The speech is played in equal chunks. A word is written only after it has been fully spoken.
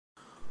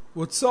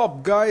What's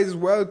up, guys?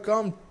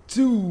 Welcome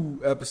to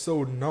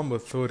episode number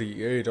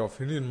 38 of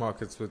Indian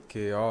Markets with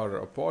KR,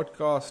 a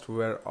podcast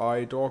where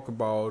I talk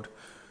about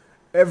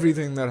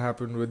everything that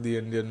happened with the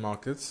Indian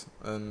markets,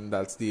 and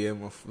that's the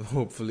aim of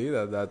hopefully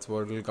that's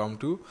what it'll come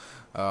to.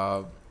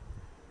 Uh,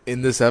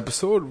 in this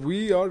episode,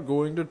 we are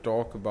going to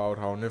talk about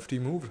how Nifty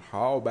moved,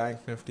 how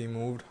Bank Nifty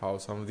moved, how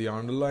some of the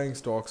underlying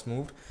stocks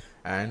moved,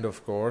 and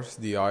of course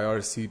the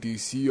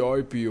IRCTC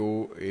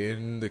IPO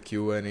in the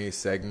Q&A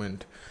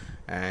segment.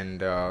 And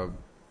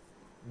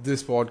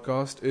this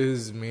podcast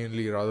is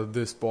mainly, rather,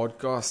 this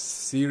podcast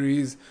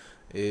series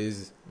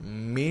is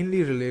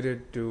mainly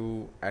related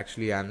to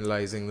actually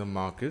analyzing the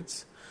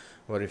markets.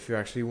 But if you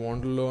actually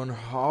want to learn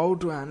how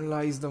to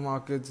analyze the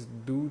markets,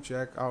 do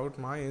check out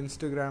my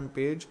Instagram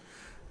page,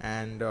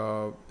 and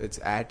it's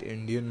at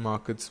Indian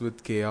Markets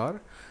with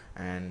KR.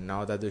 And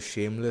now that the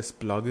shameless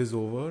plug is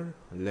over,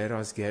 let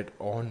us get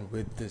on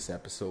with this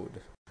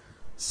episode.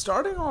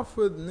 Starting off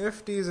with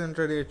Nifty's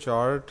intraday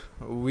chart,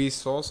 we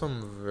saw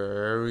some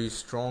very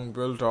strong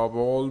build up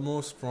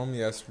almost from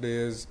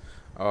yesterday's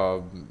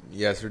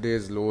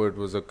low. It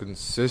was a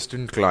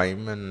consistent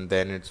climb, and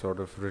then it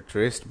sort of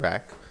retraced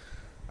back.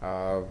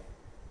 Uh,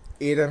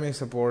 8 MA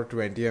support,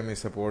 20 MA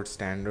support,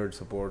 standard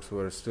supports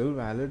were still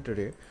valid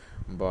today,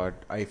 but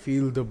I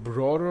feel the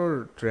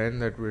broader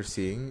trend that we're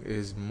seeing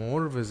is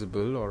more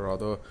visible, or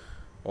rather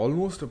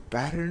almost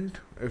apparent,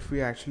 if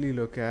we actually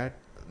look at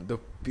the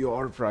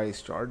pure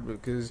price chart,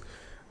 because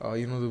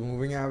the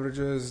moving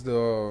averages,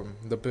 the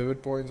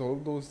pivot points, all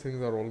of those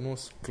things are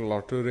almost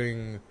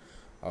cluttering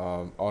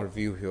our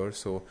view here.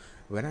 So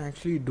when I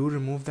actually do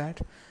remove that,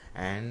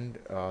 and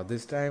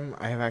this time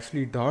I have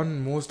actually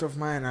done most of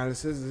my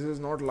analysis. This is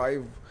not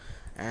live,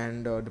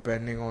 and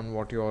depending on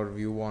what your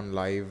view on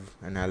live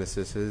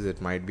analysis is,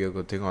 it might be a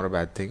good thing or a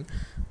bad thing,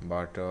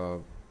 but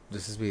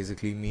this is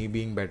basically me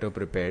being better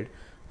prepared.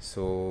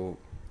 So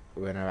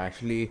when I've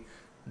actually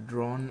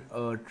drawn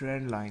a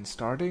trend line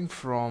starting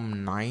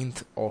from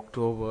 9th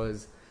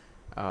October's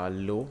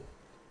low,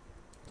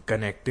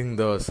 connecting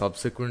the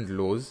subsequent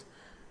lows,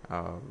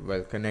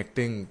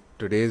 connecting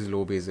today's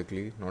low,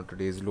 basically not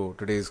today's low,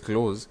 today's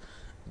close,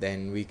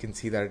 then we can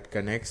see that it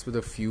connects with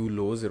a few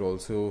lows. It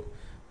also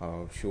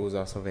shows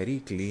us a very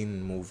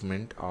clean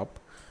movement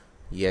up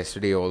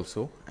yesterday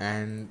also.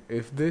 And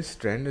if this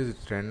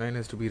trend line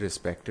is to be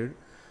respected,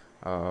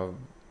 uh,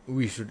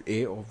 we should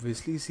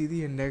obviously see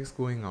the index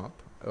going up.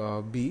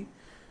 B,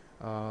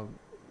 uh,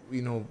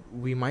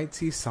 we might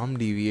see some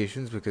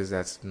deviations because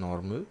that's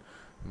normal,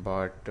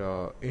 but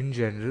in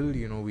general,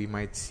 we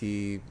might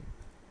see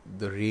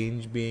the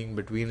range being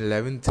between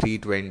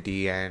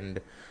 11,320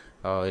 and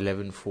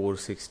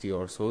 11,460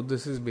 or so.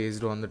 This is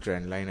based on the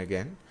trend line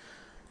again,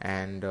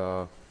 and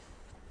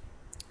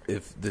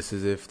if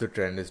the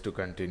trend is to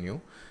continue.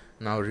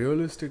 Now,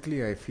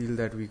 realistically, I feel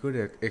that we could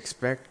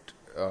expect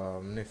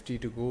Nifty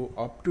to go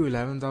up to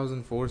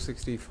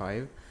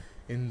 11,465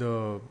 in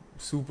the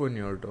super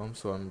near term.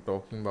 So I'm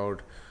talking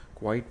about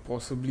quite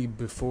possibly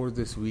before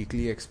this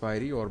weekly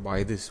expiry or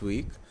by this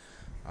week,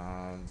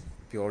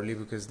 purely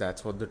because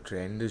that's what the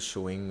trend is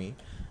showing me,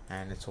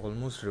 and it's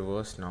almost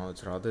reversed now.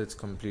 It's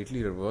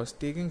completely reversed,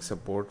 taking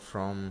support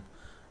from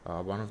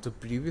one of the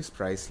previous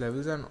price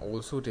levels, and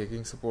also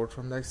taking support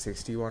from that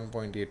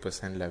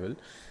 61.8% level.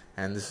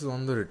 And this is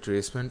on the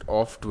retracement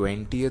of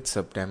 20th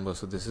September.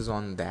 So this is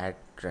on that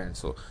trend.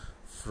 So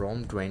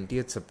from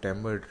 20th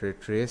September it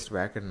retraced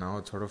back, and now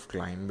it's sort of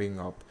climbing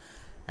up.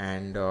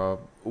 And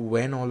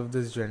when all of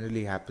this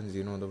generally happens,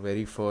 the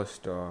very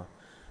first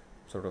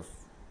sort of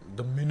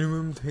the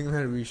minimum thing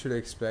that we should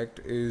expect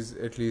is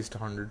at least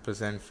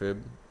 100%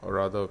 fib, or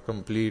rather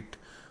complete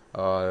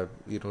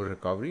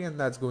recovery, and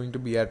that's going to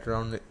be at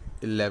around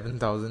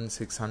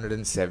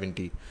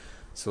 11,670.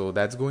 So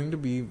that's going to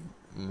be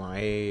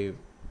my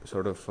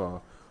sort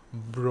of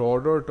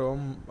broader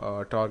term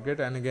target.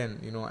 And again,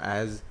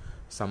 as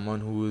someone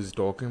who is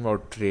talking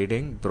about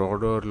trading,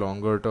 broader,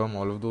 longer term,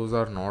 all of those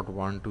are not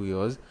 1-2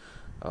 years.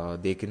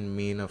 They can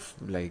mean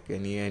like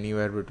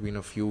anywhere between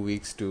a few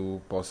weeks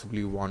to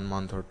possibly 1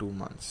 month or 2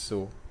 months.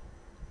 So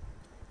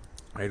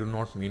I do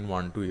not mean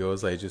 1-2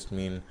 years. I just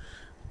mean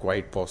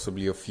quite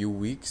possibly a few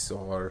weeks,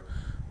 or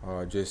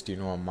just a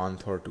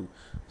month or two.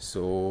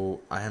 So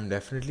I am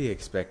definitely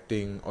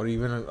expecting, or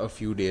even a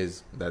few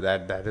days.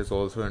 That is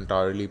also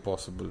entirely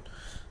possible.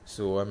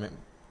 So I'm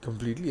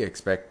completely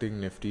expecting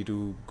Nifty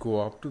to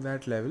go up to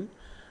that level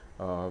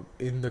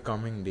in the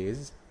coming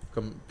days,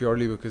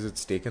 purely because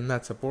it's taken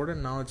that support,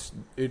 and now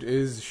it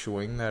is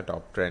showing that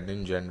uptrend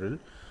in general.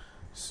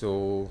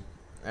 So,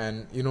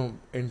 and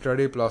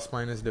intraday plus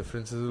minus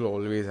differences will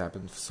always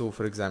happen. So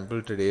for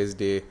example, today's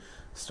day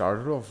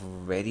started off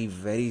very,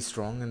 very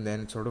strong, and then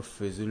it sort of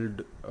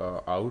fizzled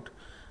out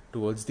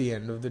towards the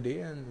end of the day,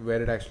 and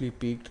where it actually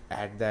peaked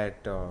at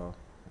that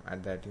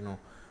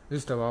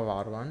just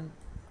above R1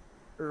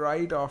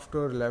 right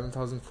after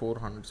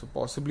 11,400. So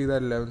possibly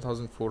that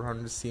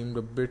 11,400 seemed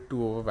a bit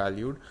too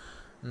overvalued.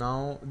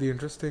 Now the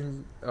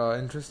interesting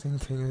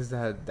thing is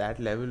that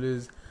level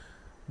is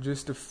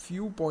just a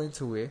few points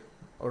away,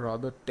 or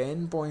rather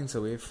 10 points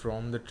away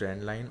from the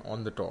trend line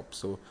on the top.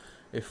 So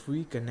if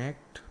we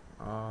connect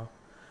uh,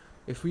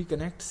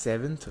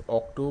 7th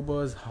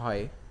October's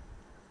high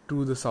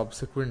to the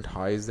subsequent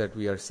highs that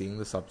we are seeing,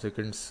 the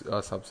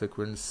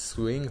subsequent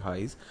swing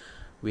highs,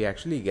 we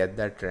actually get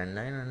that trend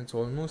line, and it's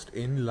almost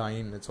in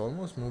line, it's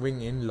almost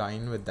moving in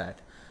line with that.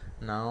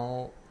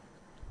 Now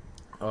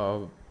uh,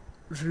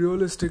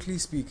 realistically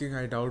speaking,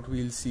 I doubt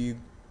we'll see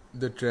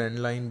the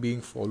trend line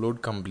being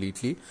followed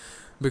completely,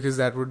 because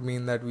that would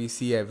mean that we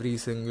see every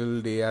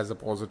single day as a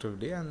positive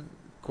day, and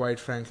quite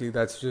frankly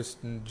that's just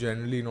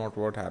generally not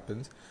what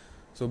happens.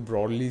 So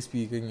broadly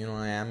speaking,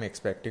 I am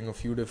expecting a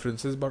few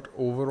differences, but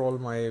overall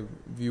my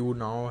view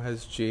now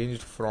has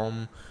changed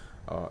from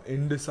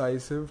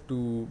indecisive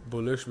to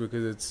bullish,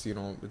 because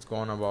it's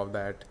gone above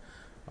that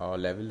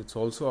level. It's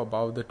also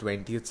above the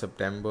 20th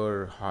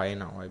September high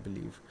now, I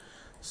believe.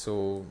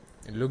 So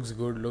it looks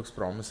good, looks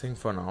promising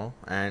for now,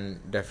 and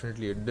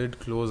definitely it did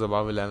close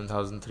above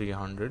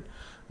 11,300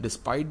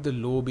 despite the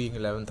low being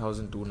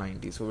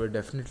 11,290. So we're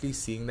definitely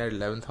seeing that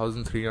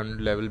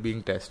 11,300 level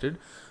being tested,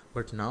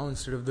 but now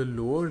instead of the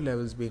lower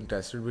levels being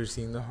tested, we're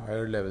seeing the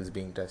higher levels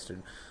being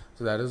tested.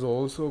 So that is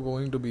also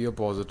going to be a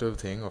positive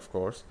thing, of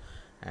course.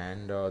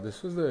 And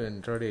this was the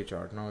intraday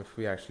chart. Now if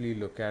we actually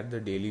look at the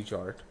daily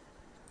chart,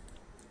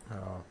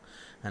 uh,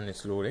 and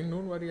it's loading,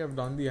 don't worry, I've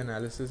done the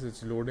analysis,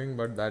 it's loading,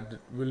 but that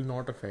will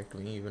not affect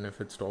me. Even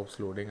if it stops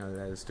loading,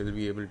 I'll still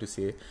be able to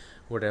say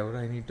whatever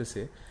I need to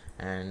say.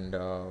 And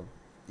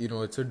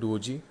it's a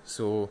doji,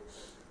 so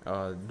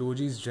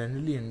dojis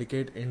generally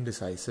indicate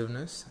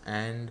indecisiveness.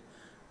 And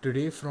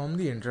today, from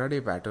the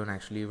intraday pattern,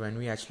 actually, when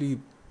we actually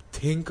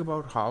think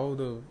about how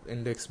the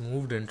index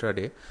moved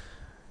intraday,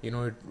 it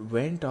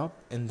went up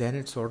and then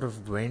it sort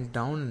of went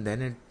down, and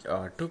then it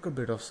took a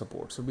bit of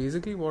support. So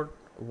basically what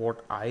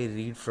I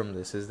read from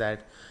this is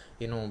that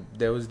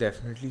there was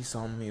definitely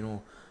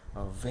some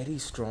very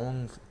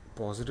strong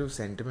positive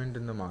sentiment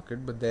in the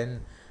market, but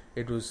then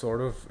it sort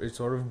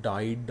of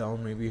died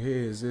down. Maybe,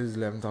 hey, is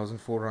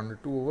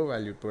 11,400 too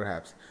overvalued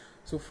perhaps?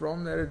 So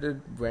from there it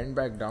went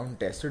back down,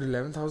 tested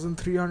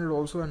 11,300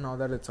 also, and now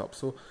that it's up.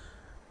 So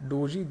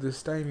doji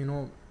this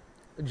time,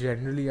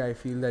 generally I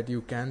feel that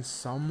you can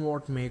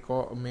somewhat make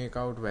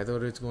out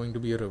whether it's going to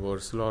be a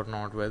reversal or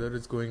not, whether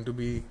it's going to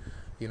be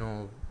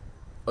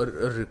a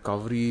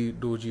recovery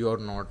doji or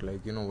not,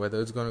 like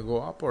whether it's going to go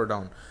up or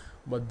down.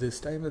 But this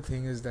time the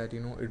thing is that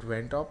it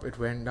went up, it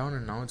went down,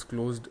 and now it's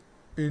closed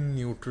in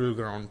neutral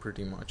ground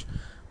pretty much.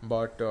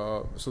 But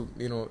so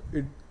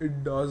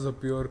it does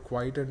appear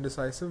quite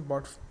indecisive,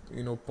 but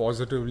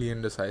positively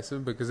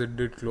indecisive, because it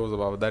did close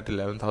above that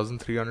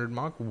 11,300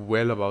 mark,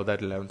 well above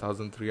that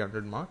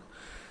 11,300 mark,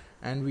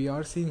 and we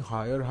are seeing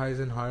higher highs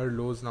and higher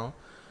lows now.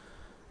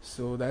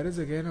 So that is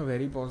again a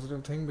very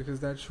positive thing,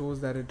 because that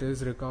shows that it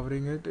is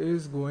recovering, it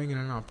is going in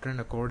an uptrend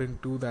according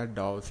to that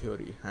Dow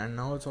theory. And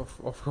now it's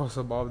of course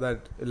above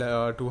that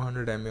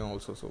 200 MA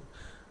also. So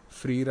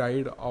free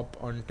ride up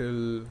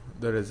until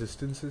the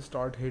resistances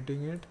start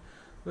hitting it.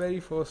 Very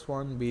first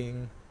one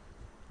being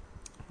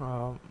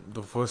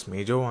the first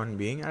major one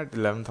being at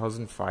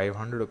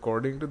 11,500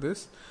 according to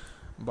this.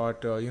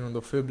 But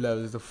the fib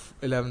levels, the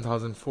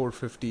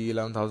 11,450,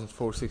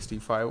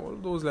 11,465, all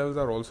those levels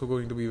are also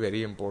going to be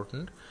very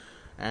important.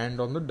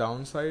 And on the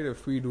downside,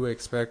 if we do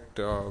expect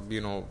a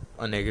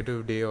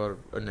negative day or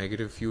a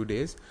negative few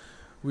days,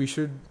 we'll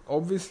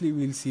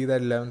see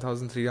that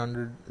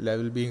 11,300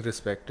 level being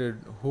respected,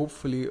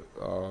 hopefully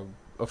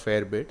a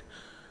fair bit.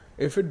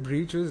 If it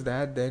breaches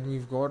that, then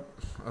we've got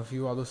a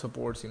few other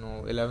supports,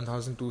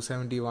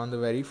 11,271, the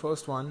very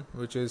first one,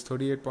 which is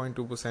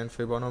 38.2%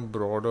 fib on a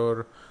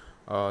broader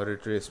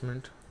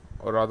retracement,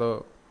 or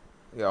rather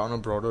on a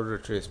broader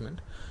retracement.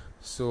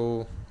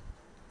 So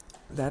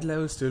that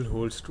level still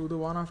holds true. The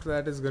one after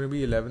that is going to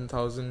be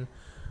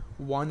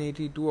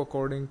 11,182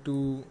 according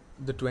to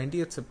the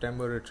 20th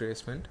September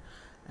retracement,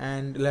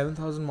 and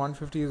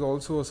 11,150 is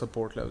also a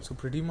support level. So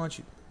pretty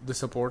much the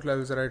support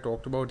levels that I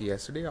talked about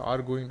yesterday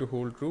are going to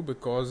hold true,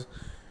 because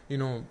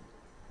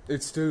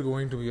it's still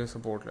going to be a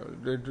support level.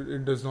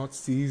 It does not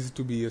cease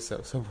to be a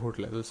support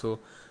level. So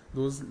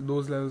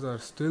those levels are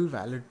still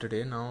valid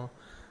today. Now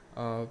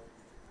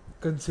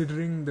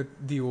considering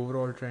the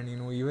overall trend,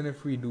 even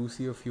if we do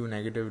see a few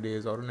negative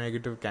days or a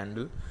negative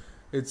candle,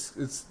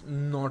 it's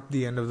not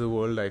the end of the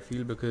world, I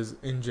feel, because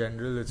in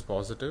general it's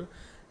positive.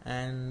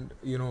 And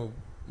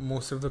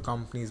most of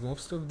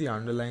the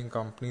underlying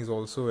companies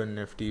also in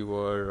Nifty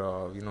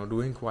were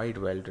doing quite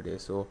well today,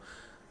 so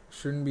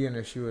shouldn't be an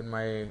issue in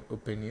my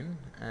opinion.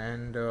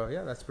 And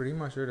that's pretty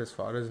much it as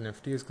far as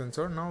Nifty is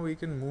concerned. Now we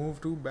can move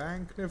to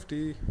Bank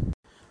Nifty.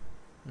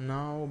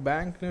 Now,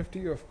 Bank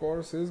Nifty, of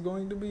course, is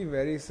going to be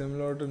very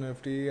similar to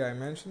Nifty. I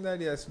mentioned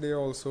that yesterday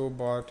also,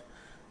 but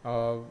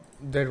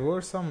there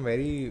were some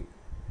very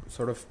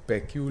sort of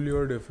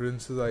peculiar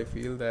differences. I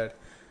feel that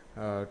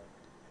uh,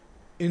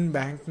 in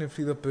Bank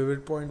Nifty, the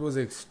pivot point was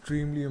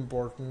extremely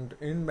important.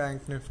 In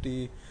Bank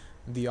Nifty,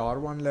 the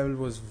R1 level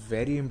was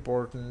very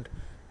important,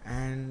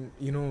 And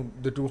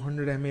the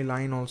 200 MA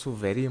line also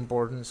very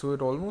important. So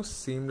it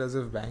almost seemed as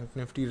if Bank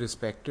Nifty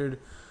respected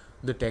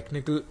the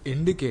technical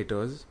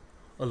indicators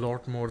a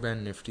lot more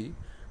than Nifty,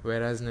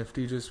 whereas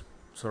Nifty just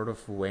sort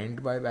of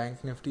went by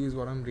Bank Nifty is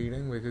what I'm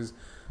reading, because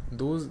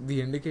the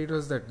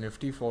indicators that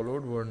Nifty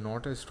followed were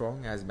not as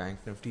strong as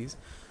Bank Nifty's.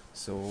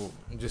 So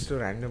just a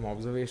random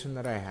observation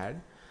that I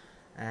had.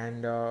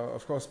 And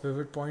of course,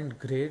 pivot point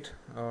great.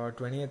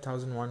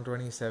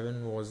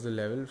 28,127 was the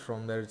level.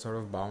 From there, it sort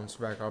of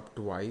bounced back up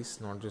twice,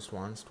 not just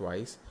once,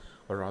 twice,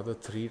 or rather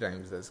three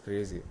times. That's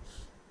crazy.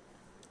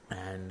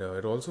 And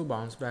it also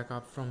bounced back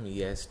up from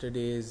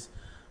yesterday's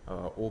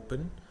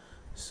open.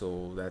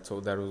 So that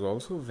was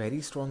also a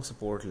very strong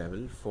support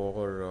level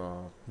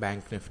for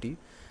Bank Nifty.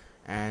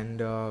 And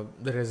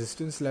the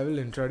resistance level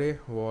intraday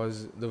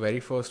was the very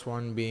first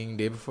one, being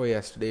day before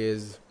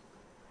yesterday's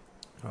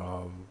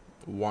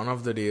one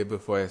of the day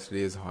before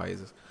yesterday's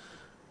highs,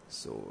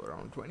 so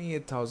around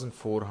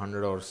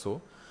 28,400 or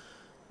so.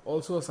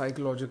 Also a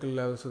psychological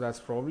level, so that's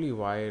probably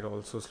why it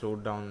also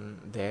slowed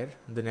down there.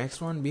 The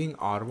next one being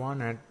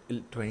R1 at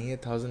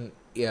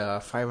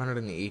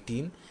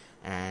 28,518,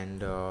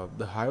 and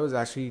the high was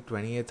actually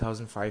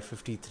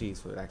 28,553,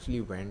 so it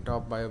actually went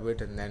up by a bit,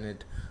 and then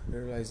it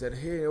realized that,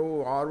 hey,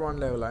 R1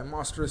 level, I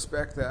must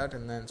respect that,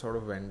 and then sort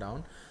of went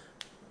down.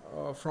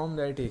 From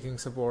there, taking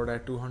support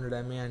at 200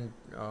 MA and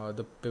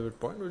the pivot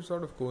point, which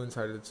sort of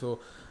coincided. So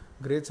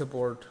great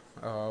support,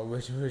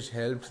 which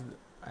helped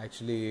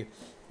actually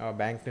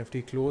Bank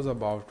Nifty close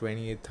above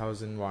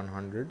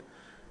 28,100,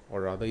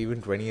 or rather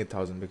even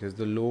 28,000, because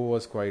the low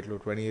was quite low,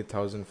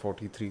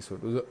 28,043. So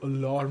it was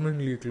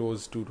alarmingly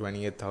close to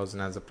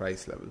 28,000 as a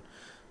price level.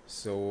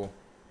 So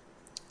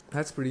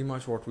that's pretty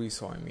much what we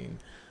saw. I mean,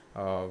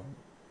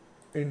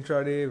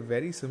 intraday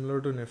very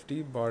similar to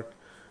Nifty, but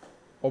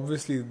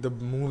obviously the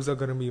moves are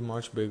going to be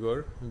much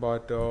bigger,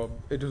 but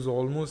it was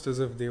almost as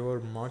if they were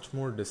much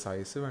more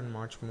decisive and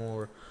much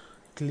more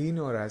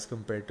cleaner as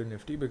compared to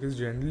Nifty, because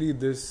generally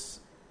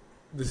this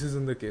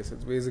isn't the case.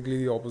 It's basically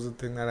the opposite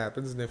thing that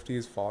happens. Nifty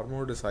is far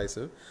more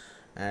decisive,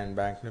 and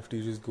Bank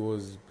Nifty just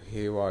goes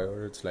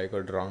haywire. It's like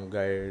a drunk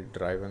guy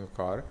driving a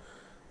car.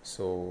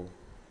 So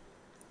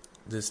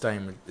this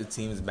time it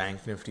seems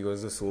Bank Nifty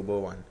was the sober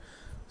one.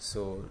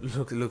 So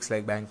looks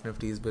like Bank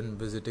Nifty has been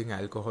visiting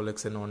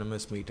Alcoholics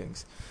Anonymous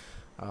meetings.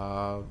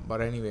 But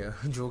anyway,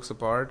 jokes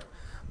apart,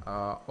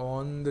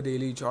 on the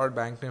daily chart,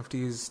 Bank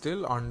Nifty is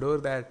still under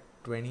that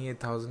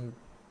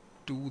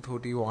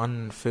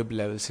 28,231 fib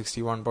level,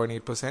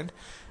 61.8%,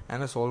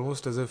 and it's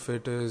almost as if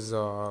it is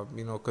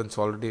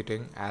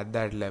consolidating at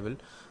that level.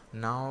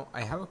 Now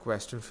I have a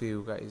question for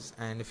you guys,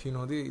 and if you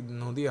know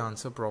the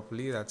answer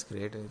properly, that's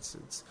great.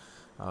 It's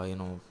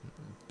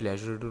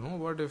pleasure to know.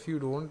 But if you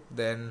don't,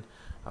 then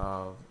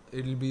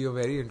it'll be a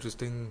very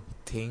interesting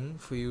thing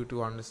for you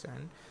to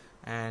understand.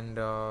 And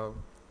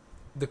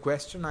the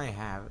question I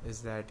have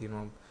is that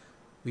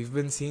we've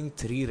been seeing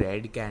 3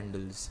 red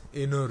candles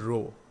in a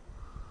row,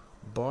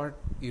 but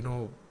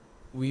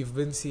we've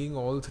been seeing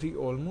all 3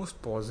 almost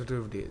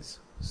positive days.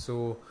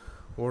 So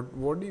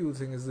what do you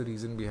think is the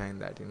reason behind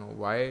that?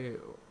 Why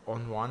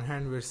on one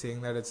hand we're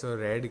saying that it's a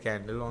red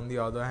candle, on the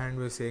other hand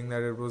we're saying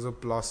that it was a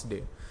plus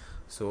day?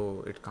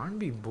 So it can't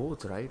be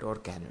both, right? Or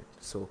can it?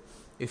 So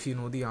if you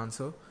know the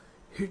answer,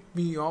 hit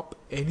me up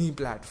any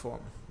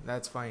platform.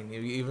 That's fine.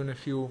 Even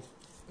if you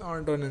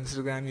aren't on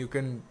Instagram, you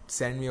can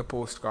send me a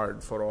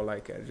postcard for all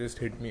I care. Just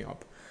hit me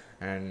up.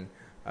 And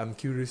I'm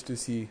curious to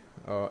see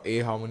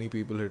how many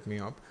people hit me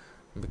up,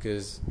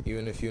 because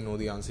even if you know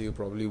the answer, you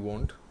probably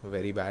won't.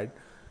 Very bad.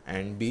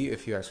 And B,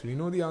 if you actually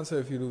know the answer,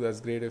 if you do, that's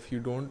great. If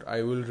you don't,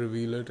 I will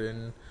reveal it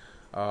in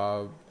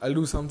I'll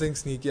do something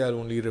sneaky. I'll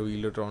only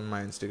reveal it on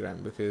my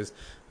Instagram, because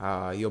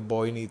your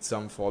boy needs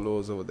some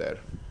followers over there.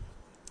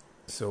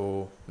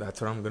 So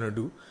that's what I'm gonna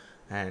do.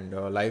 And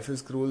life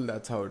is cruel,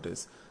 that's how it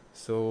is.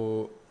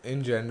 So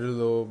in general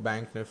though,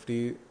 Bank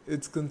Nifty,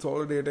 it's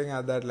consolidating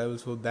at that level,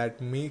 so that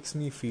makes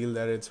me feel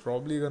that it's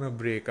probably gonna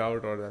break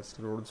out, or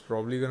it's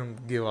probably gonna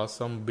give us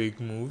some big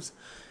moves.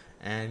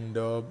 And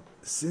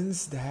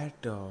since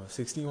that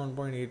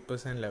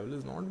 61.8% level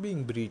is not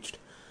being breached,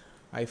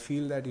 I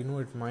feel that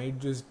it might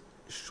just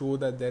show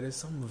that there is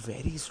some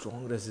very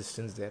strong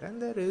resistance there,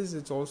 and there is.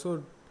 It's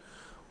also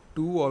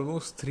 2,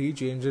 almost 3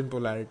 change in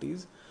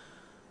polarities.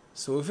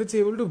 So if it's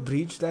able to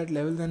breach that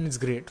level, then it's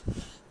great.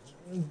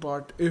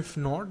 But if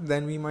not,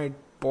 then we might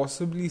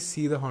possibly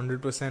see the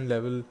 100%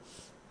 level.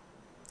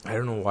 I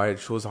don't know why it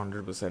shows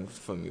 100%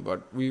 for me,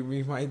 but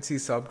we might see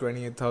sub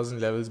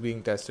 28,000 levels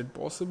being tested,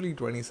 possibly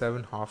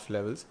 27 half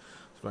levels,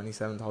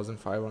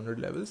 27,500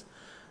 levels.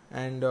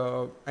 And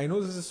I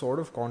know this is sort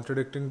of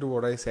contradicting to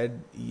what I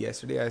said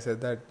yesterday. I said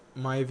that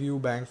my view,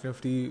 Bank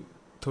Nifty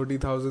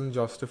 30,000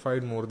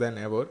 justified more than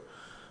ever.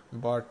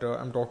 But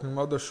I'm talking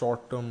about the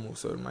short-term move.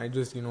 So it might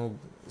just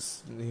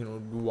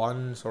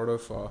one sort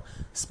of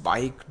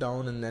spike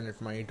down, and then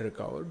it might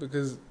recover,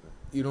 because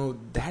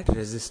that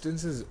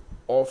resistance is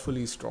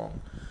awfully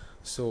strong.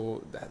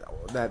 So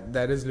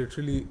that is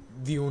literally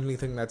the only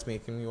thing that's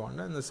making me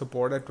wonder. And the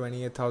support at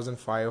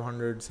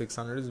 28,500,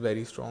 600 is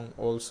very strong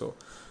also.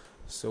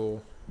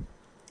 So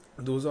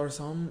those are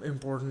some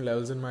important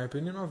levels in my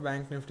opinion of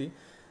Bank Nifty.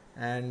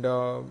 And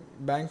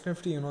Bank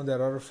Nifty,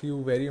 there are a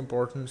few very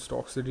important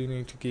stocks that you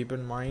need to keep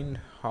in mind.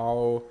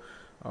 How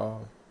uh,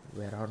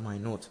 where are my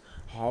notes?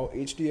 How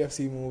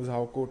HDFC moves,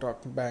 how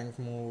Kotak Bank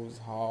moves,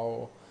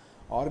 how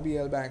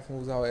RBL Bank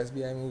moves, how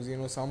SBI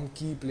moves. Some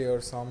key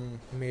players, some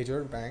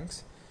major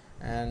banks,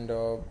 and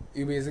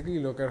you basically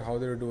look at how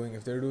they're doing.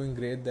 If they're doing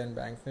great, then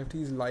Bank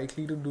Nifty is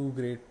likely to do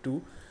great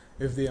too.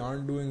 If they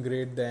aren't doing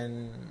great,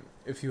 then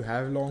if you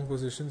have long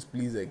positions,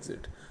 please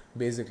exit.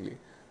 Basically,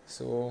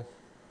 so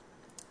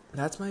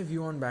that's my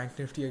view on Bank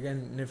Nifty.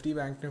 Again, Nifty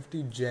Bank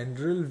Nifty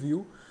general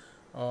view,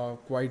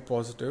 quite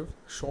positive.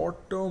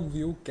 Short term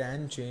view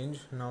can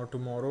change. Now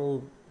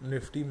tomorrow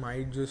Nifty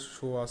might just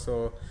show us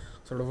a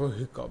sort of a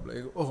hiccup,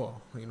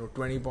 like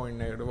 20 point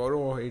negative,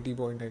 or 80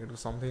 point negative,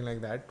 something like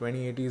that.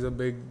 2080 is a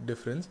big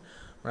difference,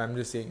 but I'm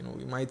just saying,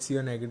 we might see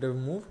a negative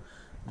move,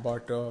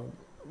 but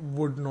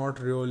would not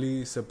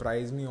really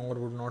surprise me or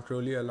would not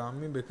really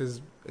alarm me,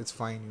 because it's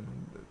fine.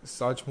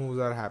 Such moves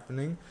are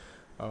happening.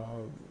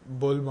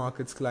 Bull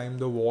markets climb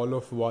the wall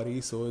of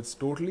worry, so it's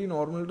totally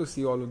normal to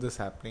see all of this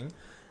happening.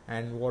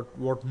 And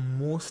what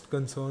most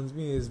concerns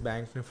me is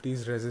Bank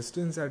Nifty's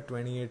resistance at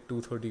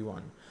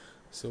 28,231.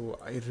 So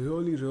I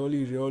really,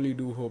 really, really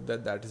do hope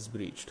that is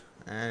breached.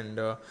 And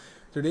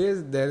today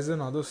there is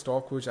another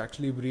stock which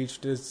actually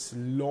breached its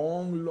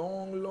long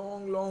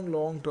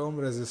term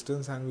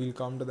resistance, and we'll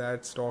come to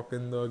that stock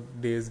in the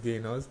day's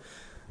gainers.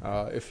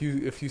 If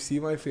you see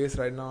my face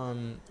right now,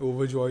 I'm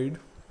overjoyed,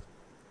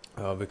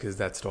 because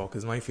that stock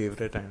is my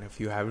favorite. And if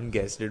you haven't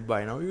guessed it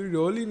by now, you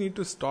really need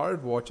to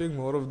start watching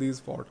more of these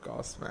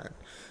podcasts, man.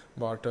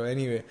 But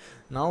anyway,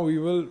 now we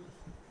will.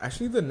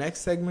 Actually, the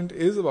next segment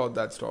is about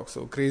that stock.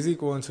 So crazy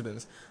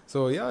coincidence.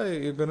 So yeah,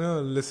 you're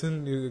gonna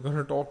listen. You're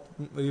gonna talk.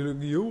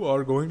 You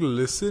are going to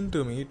listen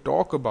to me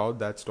talk about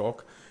that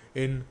stock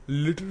in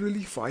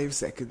literally 5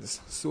 seconds.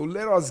 So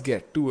let us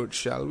get to it,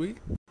 shall we?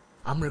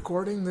 I'm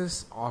recording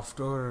this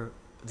after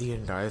the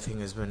entire thing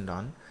has been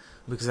done,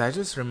 because I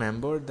just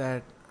remembered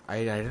that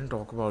I didn't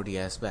talk about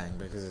Yes Bank,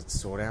 because it's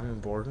so damn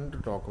important to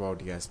talk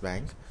about Yes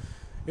Bank.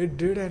 It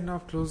did end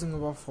up closing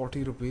above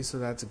 40 rupees, so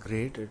that's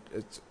great.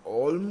 It's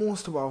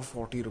almost above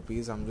 40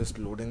 rupees. I'm just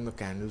loading the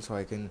candle so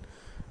I can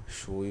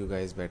show you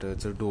guys better.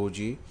 It's a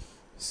doji,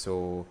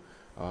 so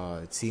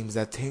it seems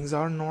that things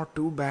are not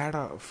too bad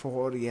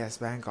for Yes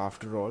Bank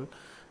after all.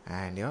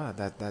 And yeah,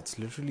 that's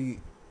literally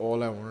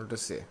all I wanted to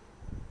say.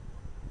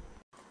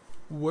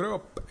 What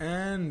up?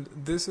 And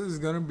this is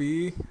gonna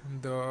be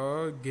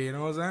the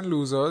gainers and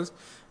losers.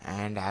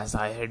 And as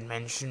I had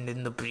mentioned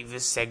in the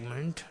previous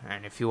segment,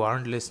 and if you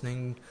aren't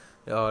listening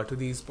to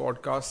these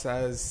podcasts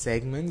as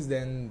segments,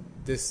 then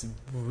this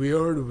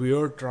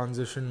weird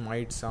transition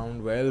might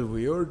sound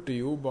weird to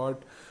you,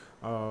 but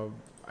uh,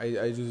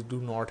 I just do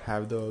not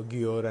have the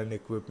gear and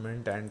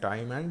equipment and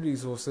time and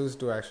resources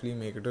to actually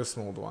make it a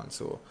smooth one.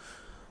 So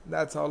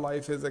that's how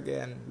life is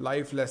again.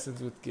 Life lessons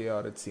with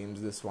KR, it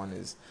seems this one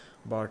is.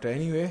 But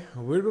anyway,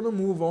 we're gonna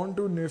move on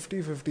to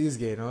Nifty 50's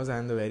gainers,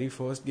 and the very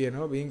first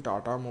gainer being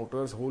Tata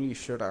Motors. Holy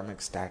shit, I'm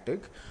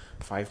ecstatic.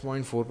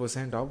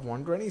 5.4% up,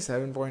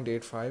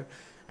 127.85.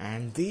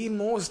 And the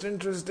most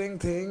interesting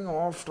thing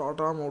of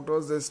Tata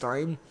Motors this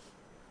time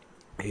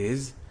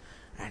is,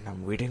 and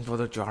I'm waiting for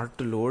the chart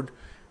to load,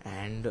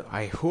 and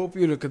I hope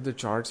you look at the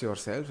charts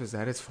yourself, is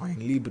that it's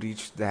finally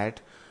breached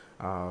that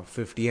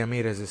 50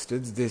 MA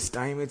resistance. This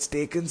time it's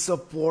taken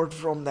support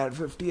from that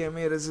 50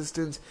 MA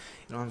resistance.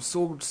 I'm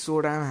so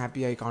damn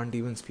happy I can't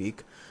even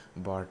speak.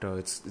 But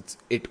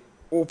it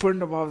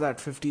opened above that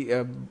 50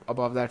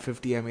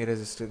 MA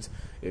resistance.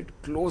 It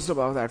closed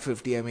above that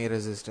 50 MA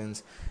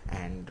resistance,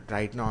 and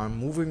right now I'm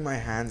moving my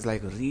hands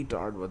like a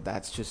retard. But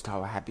that's just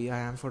how happy I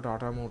am for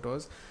Tata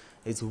Motors.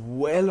 It's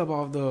well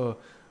above the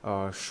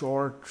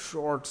short,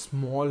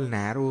 small,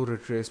 narrow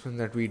retracement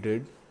that we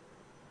did.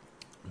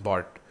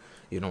 But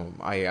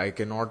I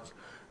cannot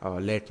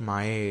let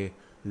my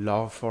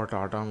love for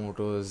Tata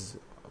Motors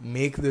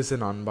make this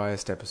an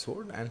unbiased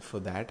episode, and for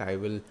that I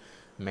will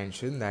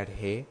mention that,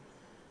 hey,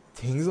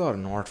 things are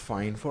not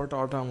fine for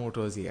Tata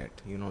Motors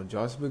yet.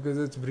 Just because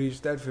it's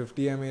breached that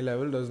 50 MA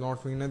level does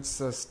not mean it's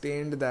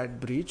sustained that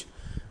breach.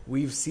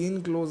 We've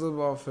seen close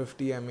above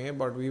 50 MA,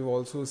 but we've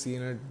also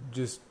seen it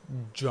just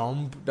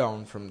jump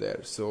down from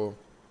there. So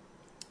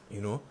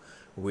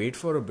wait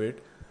for a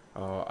bit.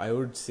 I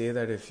would say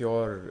that if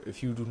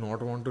you do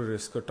not want to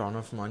risk a ton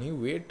of money,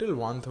 wait till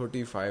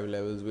 135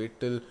 levels. Wait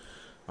till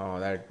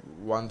that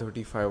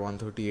 135,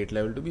 138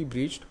 level to be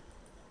breached,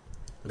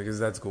 because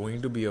that's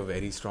going to be a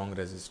very strong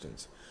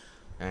resistance.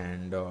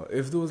 And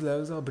if those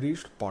levels are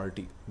breached,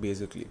 party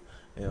basically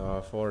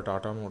for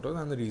Tata Motors.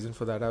 And the reason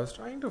for that, I was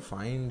trying to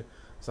find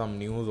some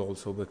news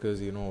also,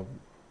 because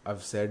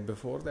I've said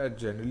before that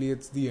generally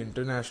it's the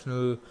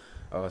international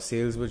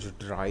sales which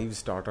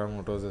drives Tata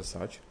Motors as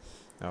such.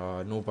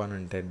 No pun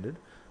intended.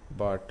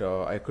 but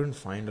I couldn't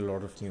find a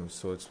lot of news.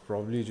 So it's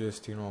probably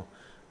just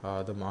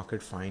the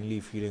market finally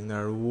feeling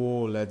that,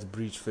 whoa, let's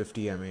breach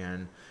 50 MA.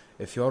 And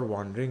if you're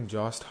wondering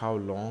just how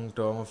long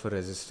term of a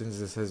resistance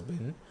this has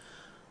been,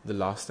 the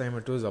last time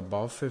it was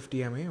above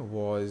 50 MA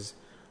was,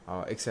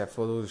 except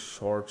for those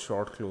short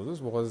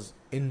closes, was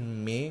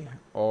in May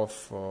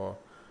of, or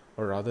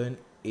rather in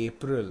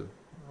April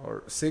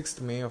or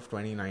 6th May of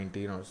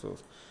 2019 or so.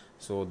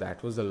 So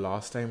that was the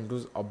last time it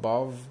was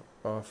above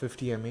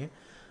 50 MA.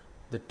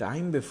 The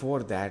time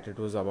before that it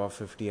was above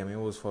 50 MA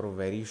was for a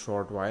very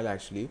short while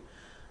actually,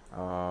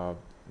 uh,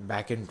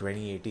 back in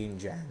 2018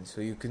 Jan.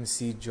 So you can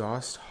see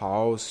just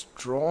how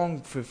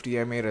strong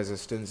 50 MA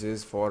resistance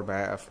is for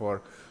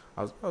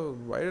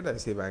why did I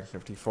say Bank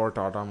Nifty, for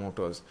Tata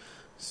Motors.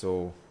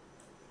 So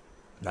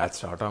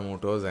that's Tata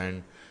Motors,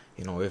 and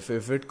if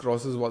it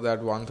crosses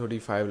that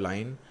 135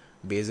 line,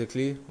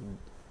 basically,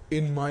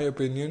 in my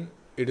opinion,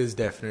 it is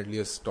definitely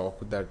a stock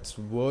that's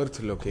worth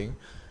looking,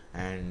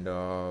 and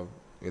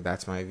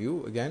that's my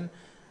view. Again,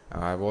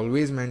 I've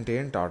always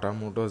maintained Tata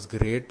Motors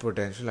great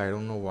potential. I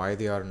don't know why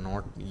they are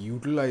not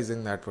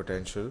utilizing that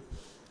potential.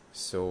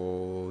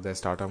 So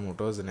there's Tata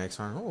Motors. The next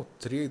one,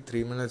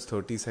 3 minutes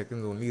 30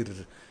 seconds only.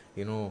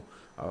 You know,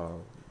 uh,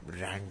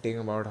 ranting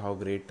about how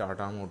great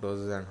Tata Motors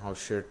is and how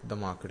shit the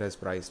market has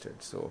priced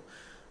it. So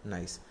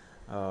nice.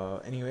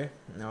 Anyway,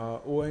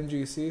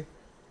 ONGC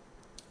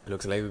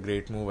looks like a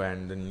great move,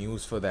 and the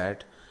news for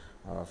that,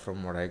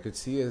 from what I could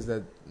see, is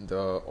that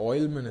the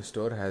oil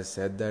minister has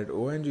said that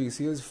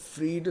ONGC is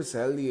free to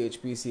sell the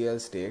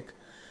HPCL stake,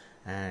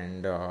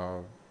 and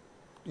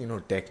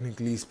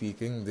technically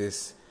speaking,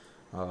 this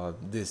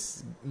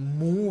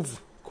move,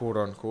 quote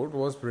unquote,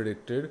 was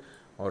predicted,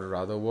 or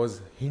rather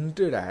was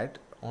hinted at,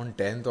 on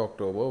 10th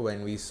October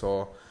when we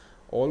saw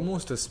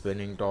almost a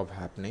spinning top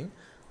happening.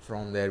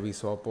 From there we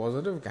saw a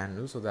positive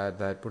candle, so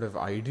that would have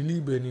ideally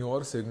been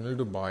your signal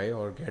to buy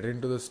or get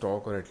into the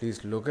stock, or at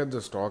least look at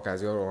the stock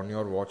as you're on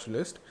your watch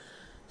list.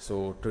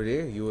 So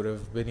today you would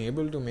have been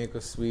able to make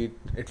a sweet,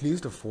 at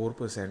least a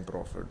 4%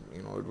 profit.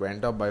 It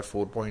went up by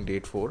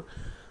 4.84.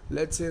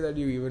 Let's say that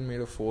you even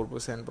made a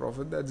 4%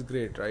 profit. That's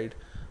great, right?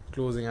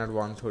 Closing at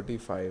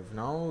 135.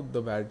 Now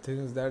the bad thing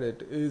is that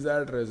it is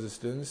at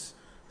resistance.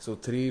 So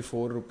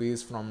 3-4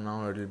 rupees from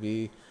now it will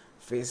be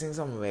facing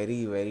some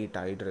very very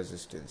tight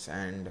resistance,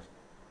 and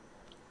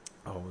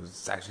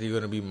it's actually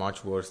going to be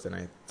much worse than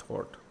I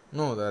thought.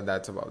 No,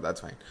 that's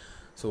fine.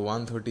 So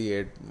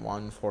 138,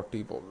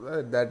 140,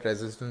 that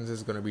resistance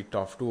is going to be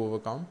tough to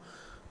overcome.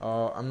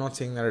 I'm not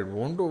saying that it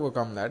won't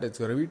overcome that. It's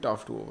going to be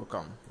tough to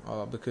overcome,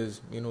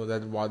 because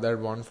that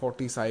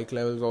 140 psych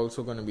level is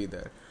also going to be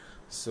there.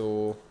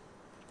 So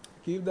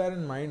keep that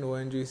in mind.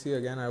 ONGC,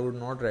 again, I would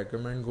not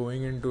recommend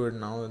going into it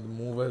now.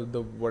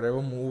 Whatever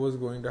move was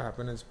going to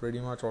happen, it's pretty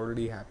much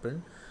already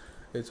happened.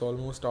 It's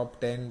almost up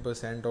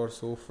 10% or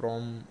so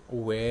from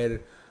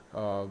where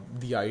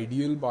the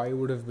ideal buy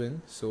would have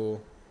been. So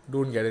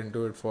don't get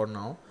into it for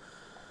now.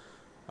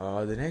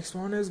 The next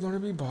one is going to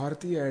be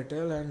Bharti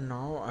Airtel, and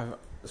now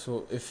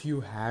so if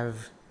you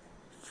have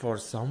for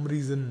some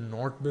reason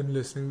not been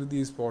listening to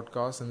these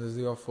podcasts and this is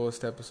your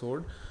first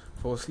episode,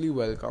 firstly,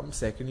 welcome.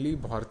 Secondly,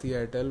 Bharti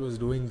Airtel was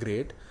doing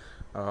great.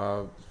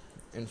 Uh,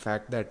 in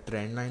fact, that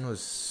trend line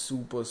was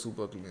super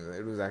super clean.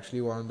 It was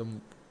actually one of the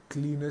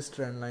cleanest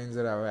trend lines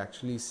that I've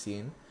actually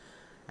seen,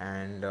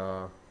 and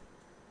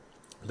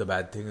the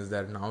bad thing is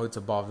that now it's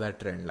above that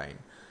trend line.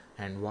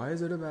 And why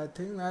is it a bad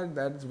thing?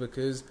 That's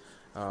because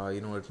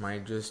it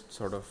might just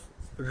sort of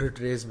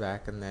retrace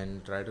back and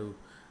then try to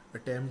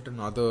attempt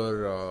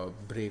another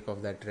break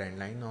of that trend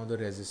line. Now the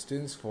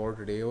resistance for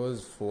today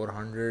was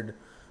 400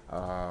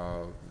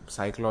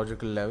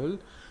 psychological level,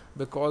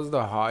 because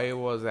the high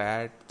was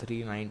at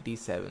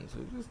 397, so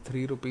just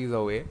 3 rupees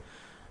away.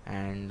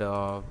 And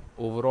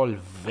overall,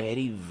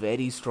 very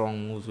very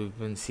strong moves we've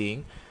been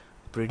seeing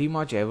pretty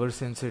much ever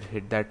since it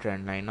hit that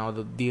trend line. Now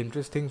the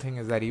interesting thing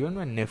is that even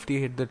when Nifty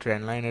hit the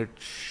trend line, it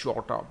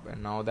shot up,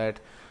 and now that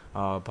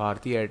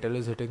Bharti Airtel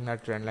is hitting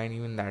that trend line,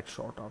 even that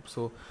shot up.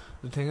 So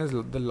the thing is,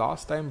 the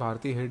last time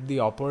Bharti hit the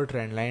upper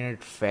trend line,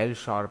 it fell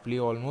sharply,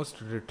 almost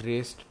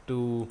retraced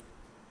to,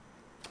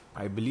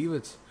 I believe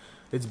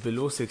it's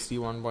below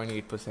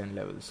 61.8%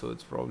 level. So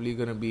it's probably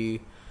gonna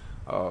be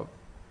uh,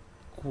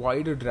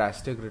 quite a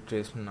drastic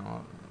retracement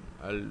now.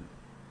 I'll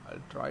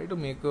try to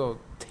make a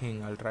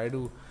thing. I'll try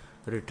to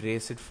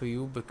retrace it for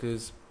you,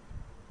 because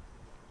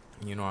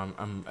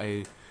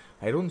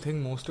I don't think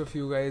most of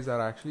you guys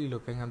are actually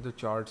looking at the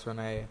charts when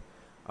I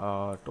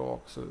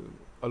talk. So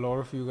a lot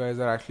of you guys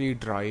are actually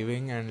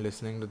driving and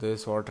listening to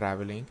this, or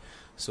traveling.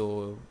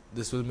 So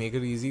this will make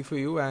it easy for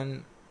you,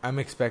 and I'm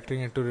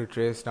expecting it to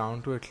retrace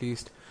down to at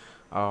least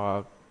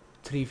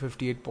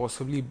 358,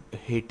 possibly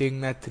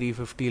hitting that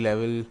 350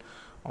 level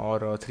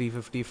or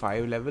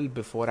 355 level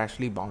before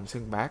actually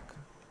bouncing back.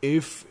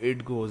 If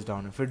it goes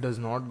down, if it does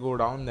not go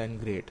down, then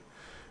great.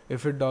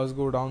 If it does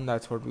go down,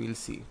 that's what we'll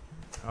see.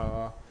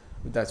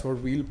 That's what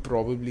we'll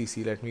probably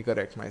see. Let me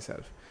correct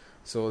myself.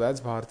 So that's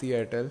Bharti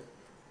Airtel.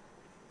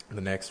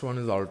 The next one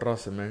is Ultra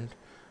Cement.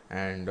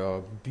 and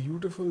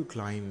beautiful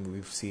climb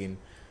we've seen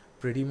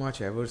pretty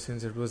much ever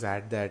since it was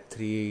at that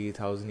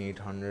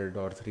 3,800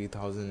 or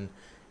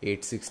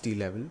 3,860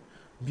 level.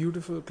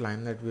 Beautiful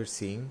climb that we're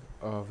seeing,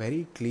 a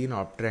very clean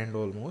uptrend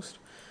almost,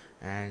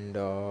 and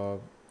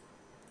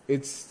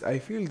it's I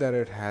feel that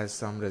it has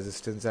some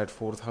resistance at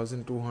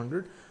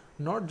 4,200,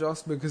 not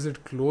just because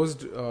it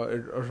closed,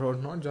 or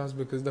not just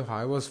because the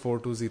high was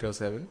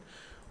 4,207,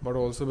 but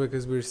also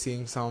because we're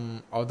seeing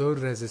some other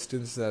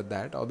resistance at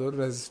that. Other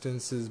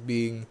resistances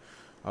being,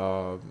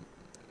 uh,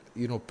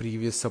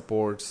 previous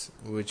supports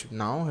which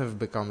now have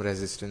become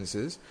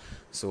resistances.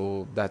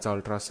 So that's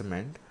ultra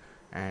cement,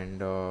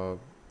 and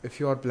if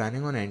you are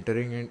planning on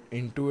entering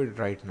into it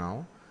right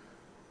now,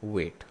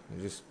 wait,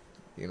 just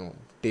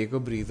take a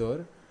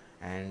breather,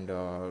 and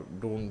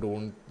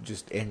don't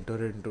just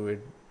enter into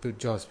it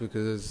just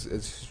because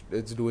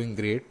it's doing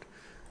great.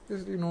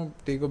 Just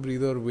take a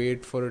breather,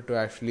 wait for it to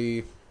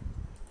actually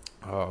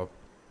uh,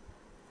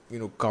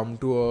 come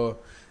to a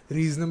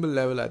reasonable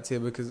level, I'd say,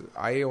 because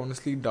I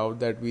honestly doubt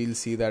that we'll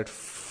see that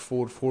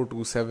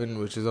 4427,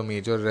 which is a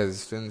major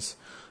resistance,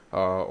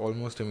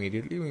 almost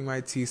immediately. We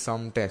might see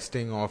some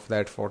testing of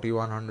that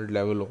 4100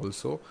 level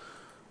also,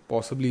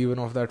 possibly even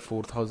of that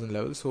 4000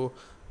 level. So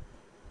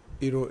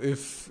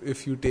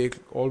if you take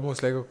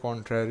almost like a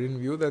contrarian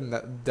view, then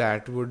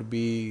that would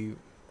be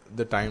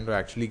the time to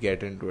actually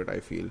get into it, I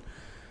feel.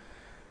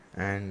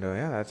 And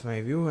yeah, that's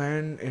my view.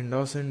 And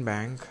IndusInd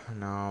Bank,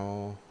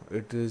 now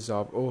it is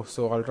up. Oh,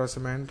 so Ultra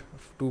Cement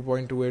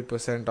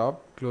 2.28%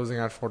 up, closing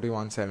at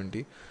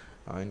 4170.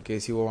 In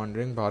case you were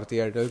wondering, Bharti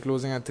Airtel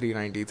closing at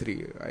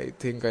 393. I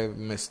think I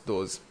missed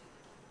those.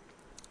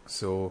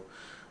 So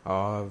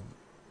uh,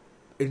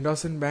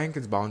 IndusInd Bank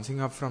is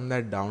bouncing up from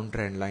that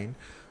downtrend line.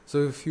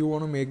 So if you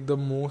want to make the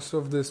most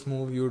of this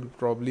move, you'd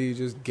probably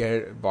just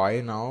get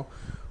buy now,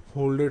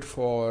 hold it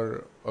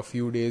for a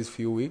few days,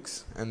 few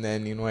weeks, and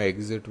then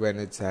exit when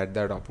it's at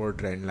that upward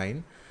trend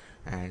line.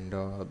 And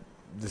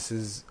this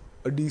is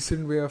a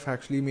decent way of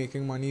actually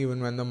making money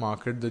even when the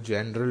market, the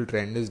general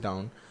trend is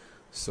down.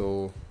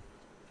 So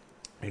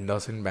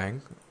IndusInd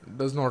Bank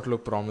does not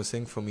look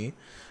promising for me,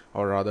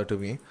 or rather to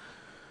me.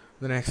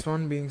 The next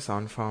one being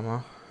Sun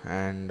Pharma,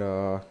 and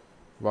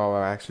wow,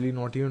 I've actually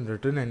not even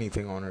written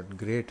anything on it.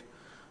 Great.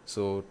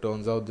 So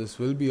turns out this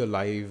will be a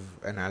live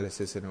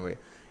analysis in a way.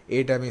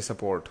 8 MA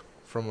support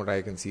from what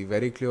I can see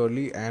very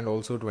clearly, and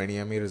also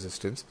 20 MA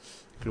resistance,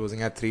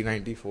 closing at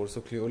 394.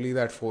 So clearly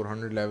that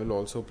 400 level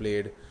also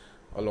played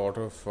a lot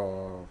of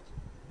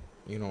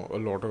a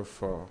lot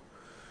of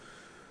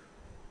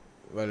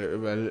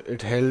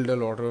it held a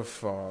lot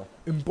of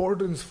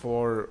importance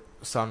for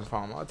Sun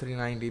Pharma.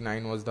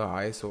 399 was the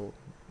high, so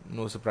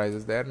no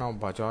surprises there. Now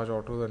Bajaj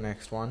Auto, the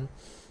next one,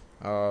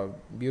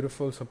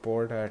 beautiful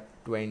support at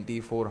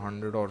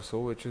 2400 or so,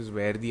 which is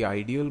where the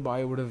ideal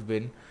buy would have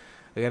been.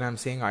 Again, I'm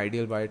saying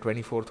ideal buy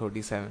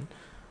 2437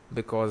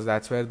 because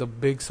that's where the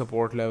big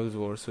support levels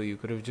were. So you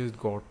could have just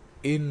got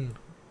in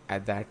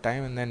at that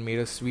time and then made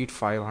a sweet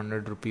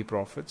 500 rupee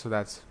profit. So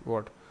that's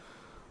what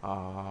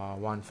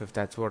 1/5.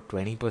 That's what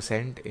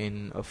 20%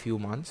 in a few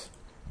months.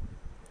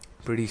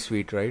 Pretty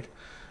sweet, right?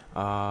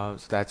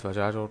 So that's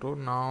Bajaj Auto.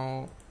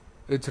 Now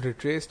it's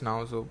retraced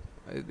now, so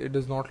it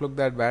does not look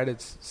that bad.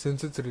 It's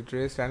since it's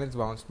retraced and it's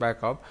bounced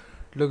back up,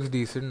 it looks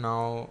decent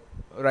now.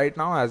 Right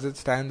now, as it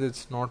stands,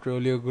 it's not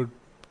really a good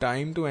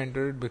time to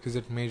enter it because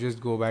it may just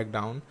go back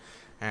down,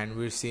 and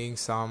we're seeing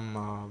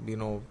some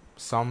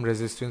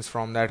resistance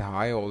from that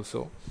high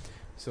also.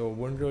 So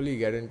wouldn't really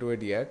get into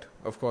it yet.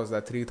 Of course,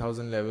 that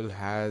 3000 level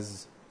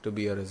has to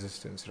be a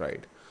resistance,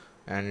 right?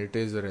 And it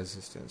is a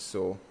resistance,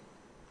 so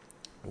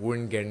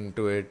wouldn't get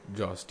into it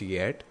just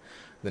yet.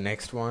 The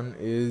next one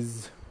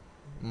is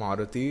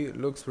Maruti.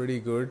 Looks pretty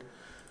good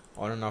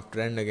on an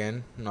uptrend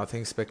again.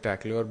 Nothing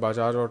spectacular.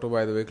 Bajaj Auto,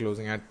 by the way,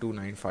 closing at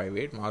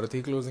 2958.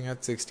 Maruti closing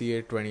at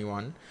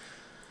 6821.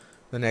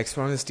 The next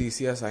one is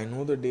TCS. I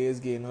know the day's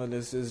gainer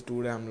list is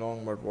too damn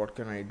long, but what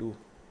can I do?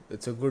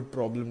 It's a good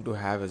problem to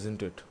have,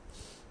 isn't it?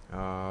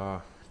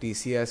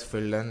 TCS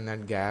filled in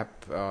that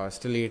gap.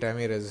 Still 8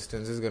 MA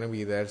resistance is going to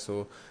be there,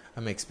 so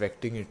I'm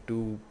expecting it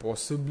to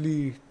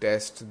possibly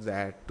test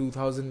that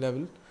 2000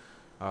 level,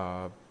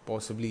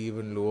 possibly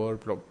even lower,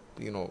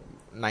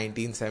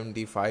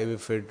 1975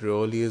 if it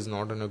really is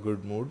not in a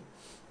good mood.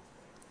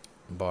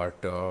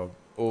 But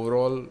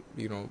overall,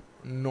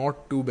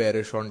 not too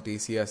bearish on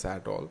TCS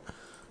at all.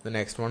 The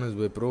next one is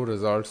Wipro,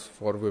 results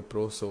for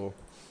Wipro, so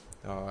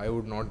I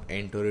would not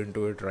enter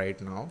into it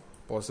right now.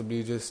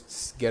 Possibly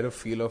just get a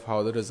feel of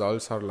how the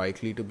results are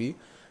likely to be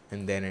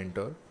and then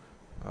enter.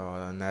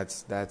 And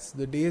that's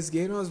the day's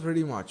gainers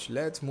pretty much.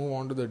 Let's move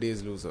on to the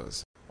day's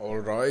losers.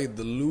 Alright,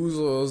 the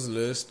losers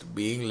list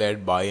being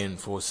led by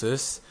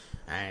Infosys,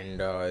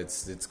 and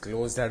it's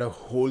closed at a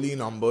holy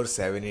number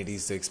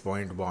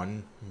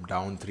 786.1,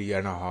 down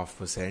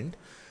 3.5%.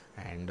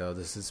 And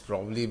this is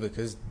probably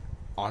because,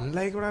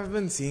 unlike what I've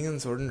been seeing in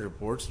certain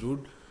reports,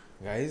 dude,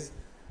 guys,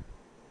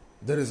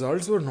 the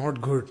results were not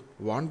good.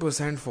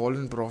 1% fall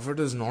in profit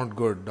is not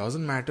good.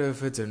 Doesn't matter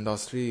if it's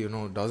industry,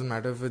 doesn't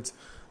matter if it's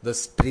the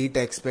street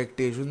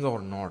expectations or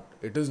not.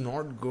 It is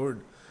not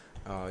good.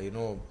 You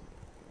know,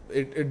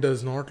 it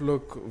does not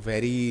look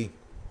very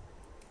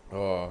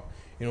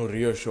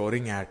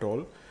reassuring at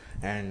all.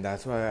 And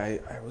that's why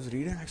I was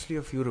reading actually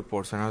a few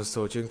reports when I was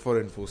searching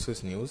for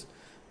Infosys news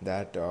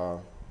that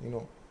you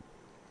know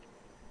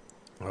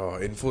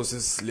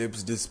Infosys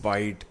slips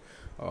despite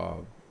uh,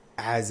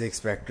 as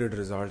expected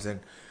results, and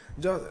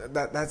just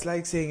that's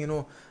like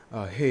saying,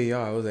 hey, yeah,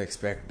 I was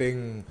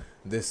expecting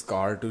this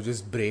car to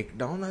just break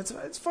down. That's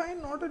It's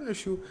fine, not an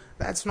issue.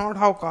 That's not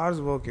how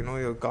cars work.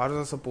 Your cars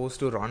are supposed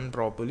to run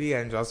properly,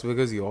 and just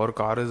because your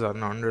car is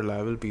an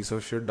unreliable piece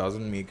of shit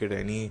doesn't make it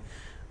any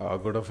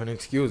good of an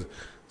excuse.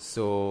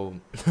 So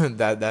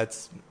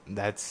that's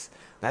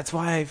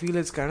why I feel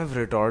it's kind of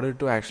retarded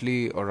to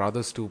actually, or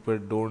rather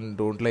stupid.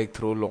 Don't like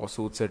throw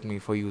lawsuits at me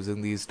for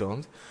using these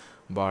terms,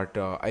 but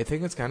I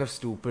think it's kind of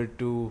stupid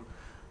to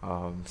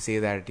say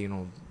that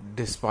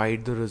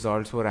despite the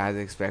results were as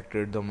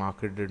expected, the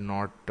market did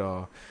not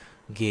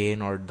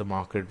gain or the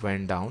market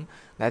went down.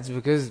 That's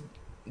because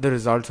the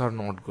results are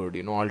not good.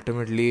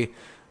 Ultimately,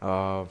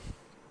 uh,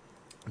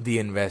 the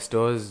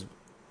investors,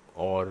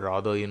 or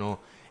rather,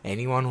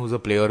 anyone who's a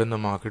player in the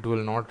market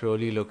will not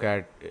really look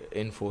at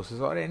Infosys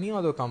or any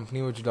other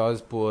company which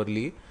does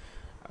poorly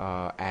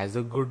as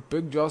a good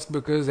pick just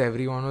because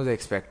everyone was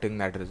expecting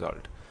that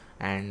result.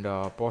 And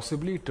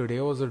possibly today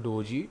was a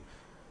doji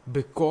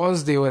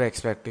because they were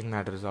expecting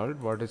that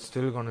result, but it's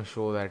still going to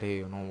show that,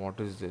 hey, what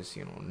is this?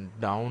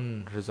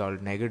 Down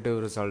result,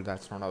 negative result,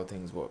 that's not how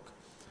things work.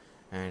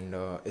 And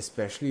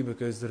especially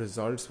because the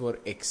results were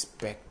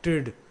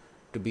expected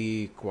to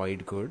be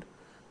quite good,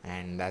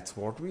 and that's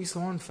what we saw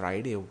on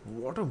Friday.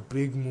 What a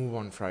big move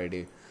on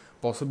Friday,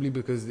 possibly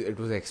because it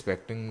was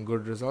expecting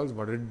good results,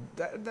 but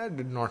that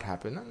did not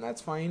happen, and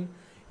that's fine.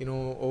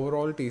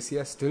 Overall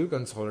TCS still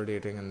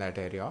consolidating in that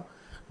area,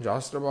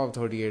 just above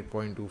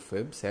 38.2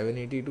 fib,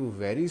 782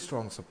 very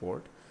strong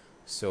support.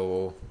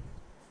 So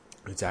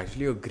it's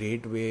actually a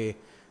great way,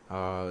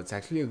 it's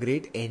actually a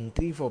great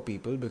entry for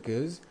people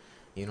because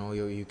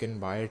you can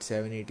buy at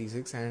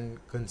 786, and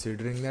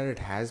considering that it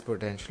has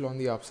potential on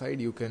the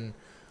upside, you can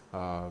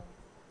uh,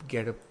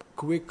 get a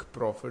quick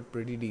profit,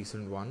 pretty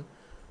decent one.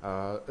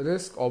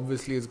 Risk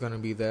obviously is going to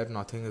be there.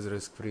 Nothing is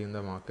risk free in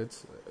the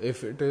markets.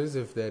 If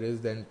there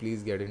is, then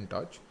please get in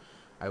touch.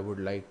 I would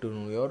like to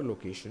know your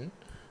location.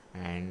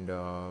 And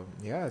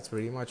yeah, it's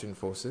pretty much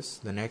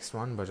Infosys. The next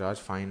one, Bajaj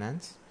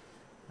Finance.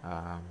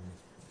 um,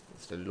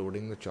 Still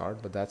loading the chart,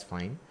 but that's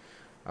fine.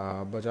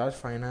 Bajaj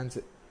Finance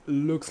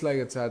looks like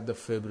it's at the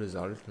fib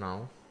result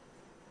now.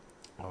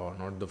 Or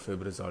not the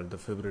fib result, the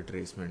fib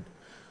retracement.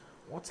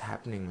 What's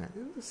happening, man?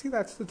 See,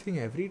 that's the thing.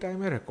 Every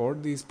time I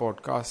record these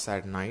podcasts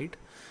at night,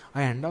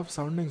 I end up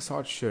sounding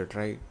such shit,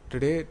 right?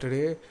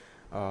 Today,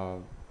 uh,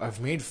 I've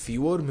made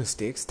fewer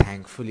mistakes,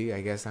 thankfully. I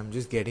guess I'm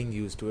just getting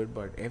used to it.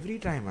 But every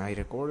time I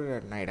record it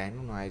at night, I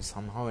don't know, I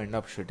somehow end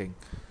up shitting.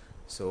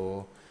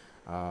 So,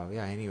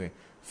 yeah, anyway,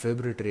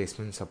 fib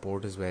retracement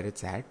support is where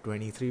it's at.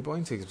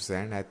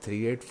 23.6% at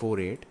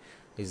 3848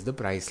 is the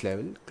price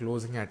level,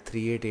 closing at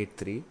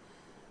 3883,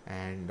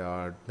 and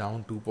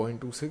down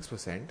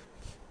 2.26%.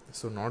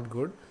 So not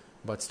good,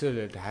 but still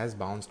it has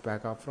bounced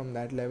back up from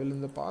that level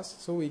in the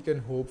past. So we can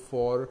hope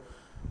for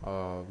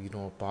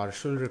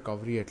partial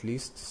recovery at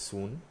least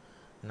soon.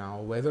 Now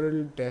whether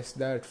it'll test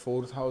that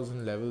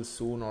 4,000 level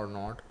soon or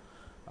not,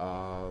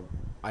 uh,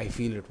 I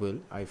feel it will.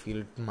 I feel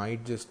it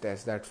might just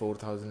test that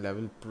 4,000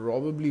 level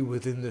probably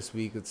within this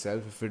week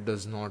itself if it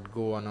does not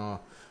go on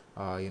a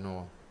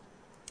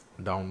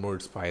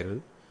downward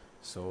spiral.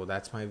 So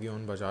that's my view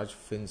on Bajaj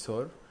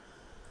Finserv.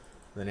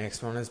 The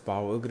next one is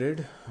Power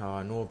Grid.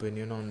 No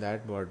opinion on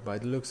that, but by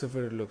the looks of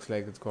it, it looks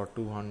like it's got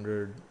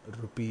 200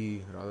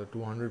 rupee, rather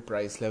 200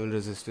 price level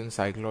resistance,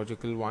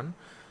 psychological one.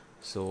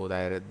 So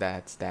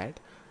that's that,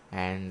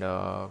 and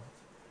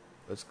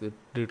it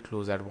did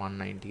close at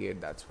 198.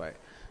 That's why.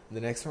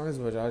 The next one is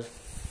Bajaj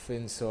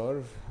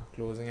Finserv,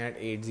 closing at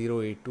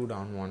 8082,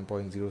 down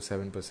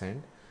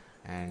 1.07%.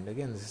 And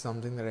again, this is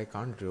something that I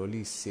can't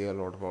really say a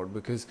lot about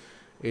because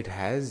it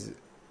has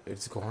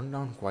it's gone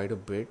down quite a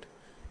bit.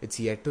 It's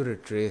yet to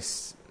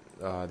retrace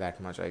that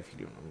much. I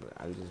feel,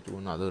 I'll just do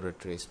another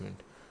retracement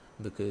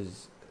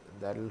because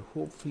that'll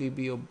hopefully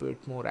be a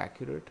bit more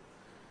accurate.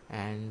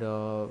 And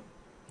so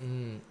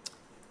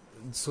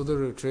the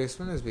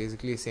retracement is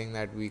basically saying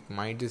that we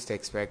might just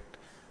expect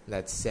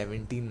that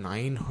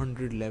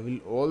 7900 level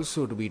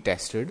also to be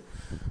tested,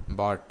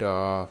 but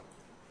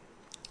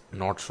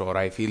not sure.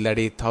 I feel that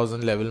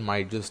 8000 level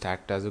might just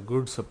act as a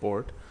good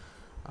support.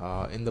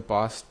 In the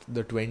past,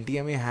 the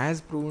 20 MA has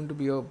proven to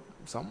be a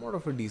somewhat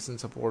of a decent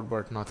support,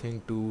 but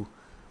nothing too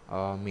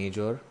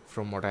major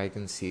from what I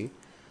can see.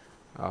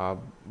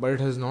 But it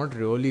has not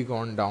really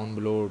gone down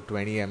below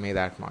 20 MA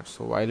that much.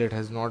 So while it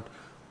has not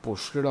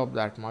pushed it up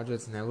that much,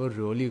 it's never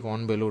really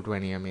gone below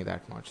 20 MA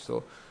that much.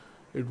 So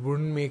it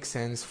wouldn't make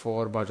sense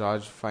for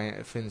Bajaj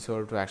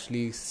Finserv to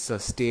actually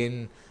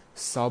sustain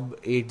sub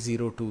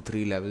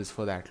 8023 levels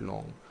for that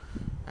long.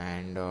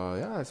 And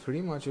yeah, that's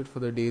pretty much it for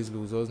the day's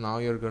losers. Now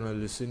you're gonna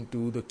listen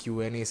to the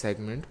Q&A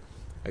segment.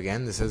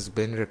 Again, this has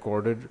been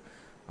recorded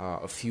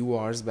a few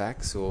hours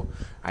back, so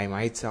I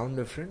might sound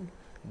different.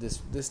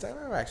 This time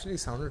I've actually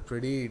sounded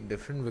pretty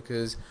different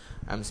because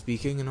I'm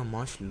speaking in a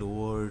much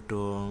lower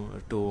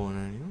tone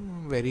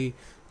and very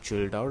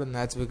chilled out, and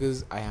that's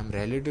because I am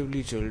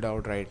relatively chilled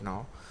out right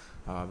now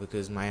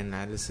because my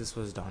analysis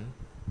was done,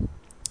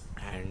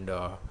 and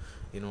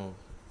you know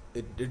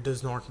it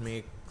does not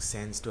make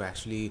sense to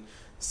actually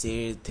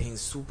say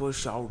things super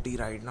shouty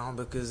right now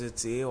because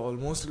it's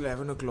almost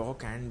 11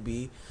 o'clock,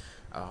 and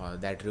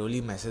that really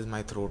messes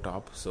my throat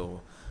up,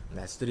 so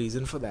that's the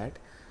reason for that.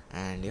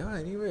 And yeah,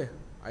 anyway,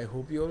 I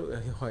hope you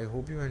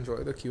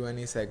enjoy the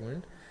Q&A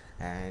segment.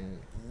 And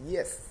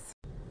yes,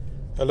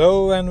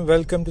 hello and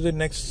welcome to the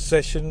next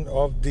session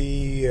of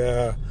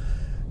the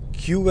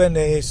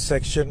Q&A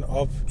section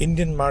of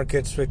Indian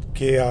Markets with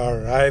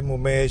KR. I'm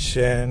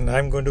Umesh and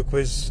I'm going to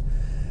quiz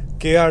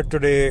KR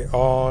today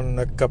on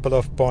a couple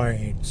of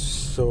points.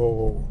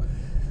 So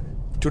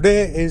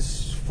today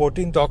is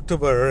 14th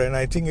October and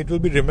I think it will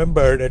be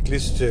remembered at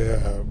least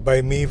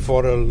by me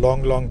for a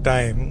long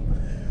time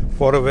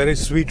for a very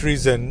sweet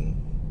reason,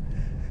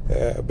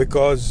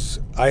 because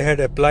I had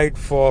applied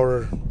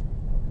for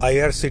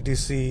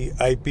IRCTC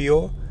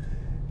IPO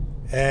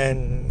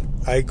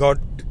and I got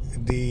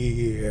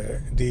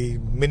the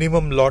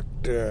minimum lot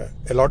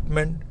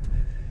allotment,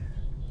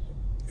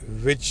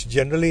 which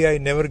generally I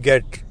never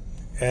get,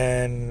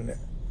 and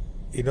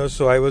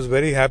so I was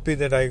very happy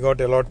that I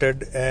got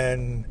allotted,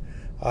 and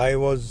I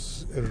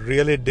was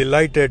really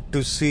delighted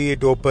to see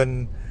it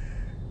open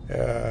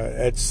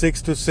at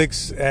 6 to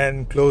 6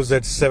 and close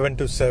at 7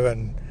 to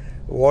 7.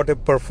 What a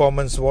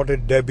performance, what a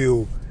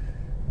debut.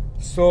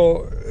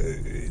 So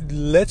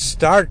let's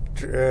start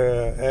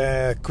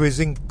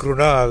quizzing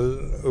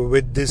Krunal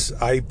with this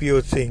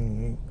IPO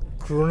thing.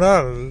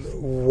 Krunal,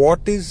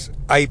 what is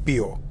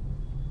IPO?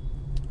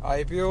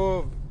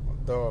 IPO,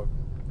 the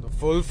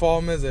full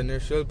form is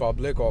initial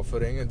public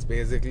offering. It's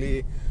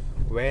basically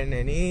when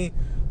any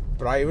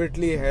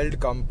privately held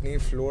company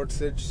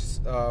floats its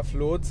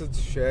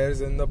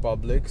shares in the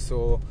public,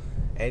 so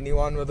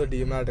anyone with a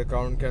demat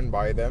account can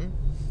buy them,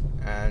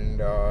 and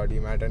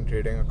demat and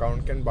trading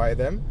account can buy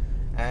them.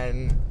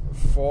 And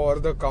for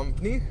the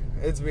company,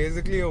 it's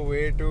basically a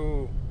way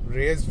to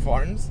raise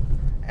funds,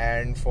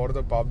 and for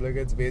the public,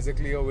 it's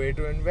basically a way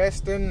to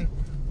invest in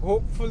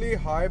hopefully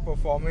high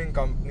performing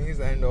companies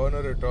and earn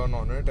a return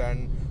on it,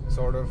 and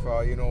sort of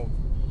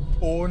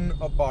own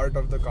a part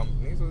of the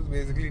company. So it's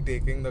basically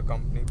taking the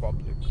company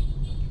public.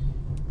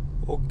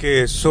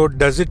 Okay, so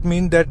does it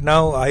mean that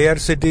now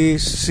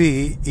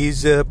IRCTC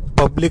is a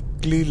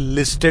publicly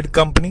listed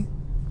company?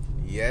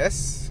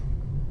 Yes.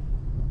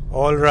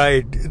 All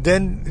right.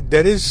 Then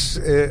there is,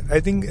 I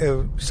think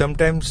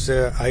sometimes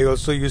I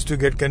also used to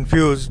get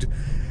confused.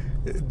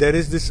 There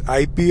is this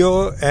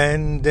IPO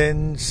and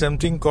then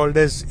something called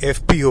as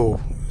FPO.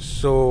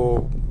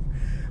 So,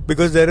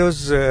 because there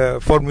was,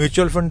 for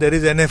mutual fund, there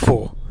is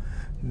NFO.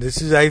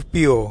 This is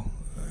IPO.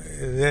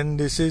 Then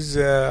this is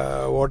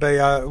what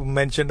I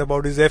mentioned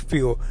about is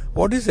FPO.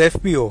 What is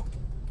FPO?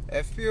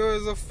 FPO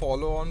is a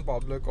follow-on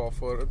public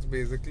offer. It's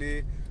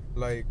basically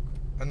like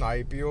an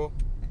IPO,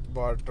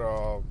 but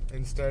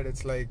instead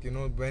it's like,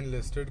 when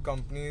listed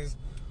companies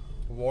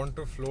want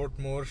to float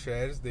more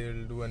shares,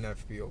 they'll do an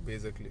FPO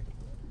basically.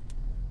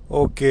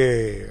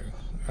 Okay,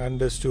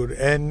 understood.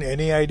 And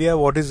any idea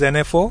what is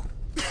NFO?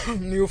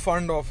 New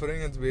fund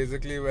offering. It's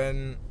basically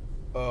when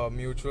a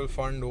mutual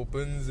fund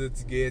opens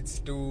its gates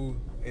to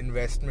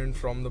investment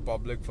from the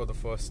public for the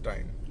first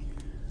time.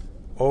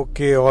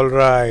 Okay, all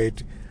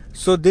right.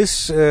 So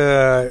this,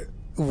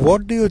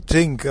 what do you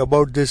think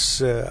about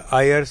this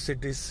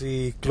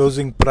IRCTC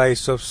closing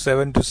price of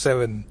 7 to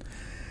 7?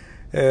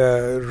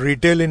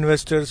 Retail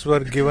investors were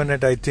given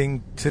at I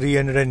think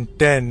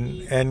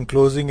 310 and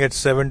closing at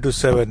 7 to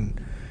 7.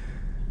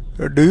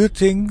 Do you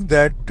think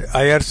that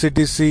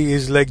IRCTC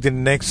is like the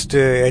next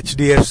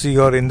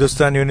HDFC or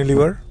Hindustan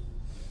Unilever?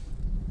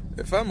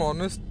 If I'm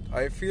honest,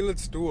 I feel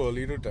it's too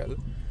early to tell.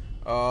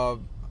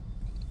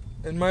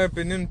 In my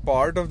opinion,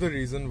 part of the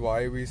reason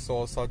why we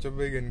saw such a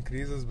big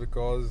increase is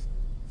because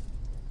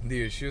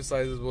the issue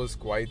size was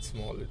quite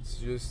small. It's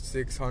just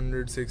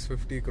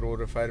 650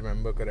 crore if I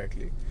remember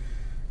correctly.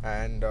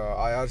 And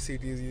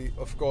IRCTC,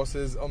 of course,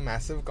 is a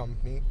massive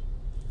company.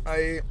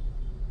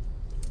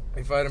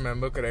 If I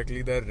remember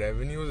correctly, their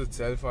revenues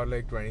itself are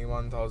like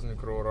 21,000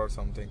 crore or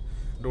something.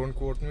 Don't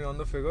quote me on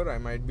the figure, I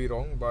might be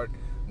wrong, but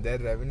their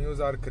revenues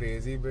are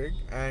crazy big,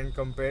 and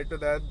compared to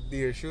that,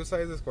 the issue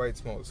size is quite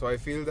small. So I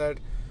feel that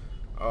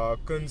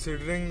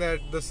considering that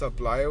the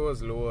supply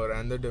was lower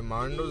and the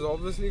demand was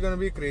obviously going to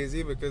be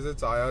crazy because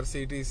it's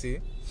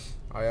IRCTC,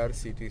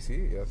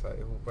 yes, I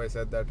hope I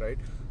said that right.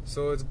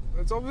 So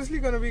it's obviously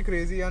going to be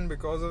crazy, and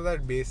because of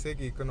that basic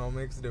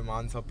economics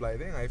demand supply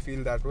thing, I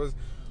feel that was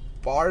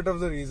part of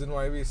the reason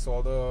why we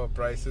saw the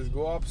prices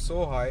go up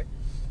so high.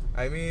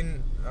 I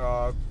mean,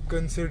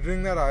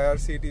 considering that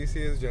IRCTC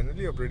is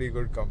generally a pretty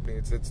good company,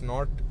 it's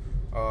not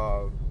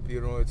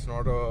It's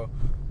not a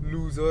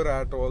loser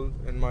at all,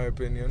 in my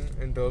opinion,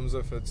 in terms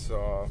of its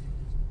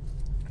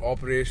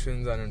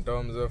operations and in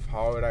terms of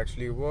how it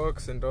actually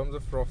works, in terms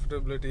of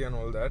profitability and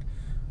all that.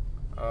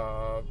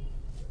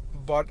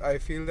 But I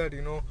feel that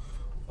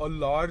a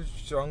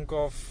large chunk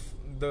of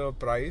the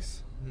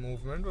price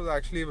movement was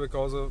actually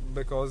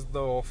because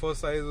the offer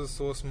size was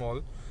so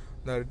small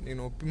that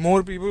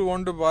more people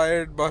want to buy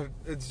it, but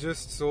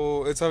it's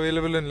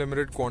available in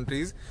limited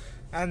quantities,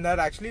 and that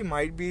actually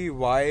might be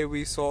why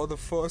we saw the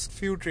first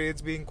few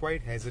trades being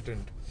quite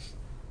hesitant.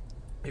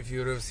 If you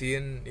would have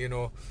seen,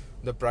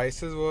 the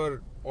prices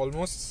were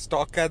almost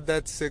stuck at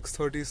that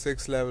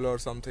 636 level or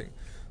something.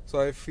 So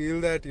I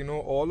feel that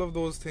all of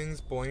those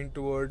things point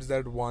towards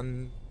that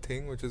one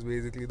thing, which is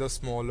basically the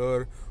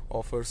smaller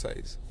offer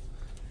size.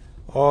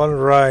 All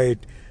right.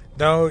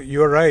 Now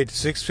you're right.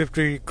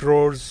 650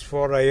 crores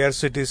for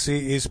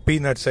IRCTC is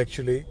peanuts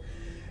actually,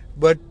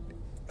 but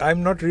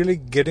I'm not really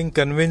getting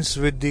convinced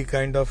with the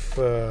kind of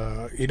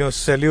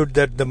salute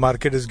that the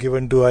market is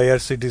given to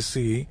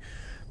IRCTC,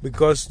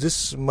 because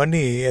this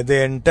money,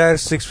 the entire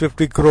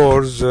 650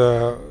 crores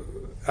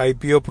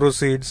IPO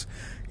proceeds,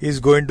 is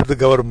going to the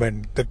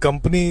government. The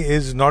company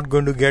is not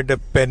going to get a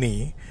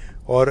penny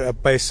or a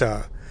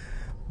paisa.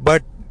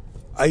 But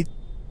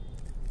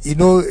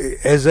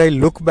as I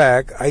look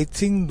back, I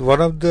think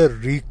one of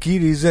the key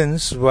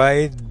reasons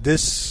why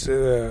this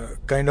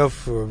kind of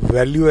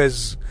value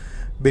has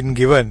been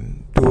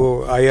given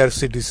to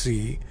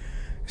IRCTC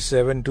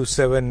 7 to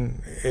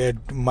 7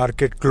 at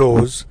market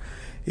close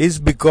is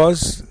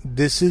because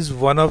this is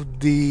one of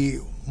the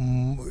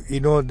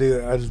one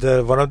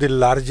of the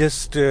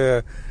largest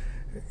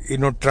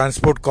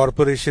transport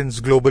corporations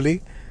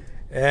globally,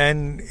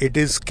 and it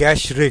is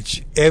cash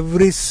rich.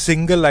 Every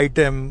single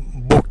item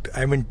booked,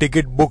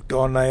 ticket booked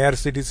on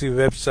IRCTC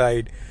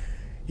website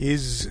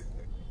is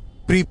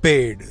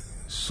prepaid.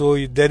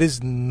 So there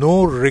is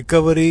no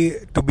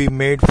recovery to be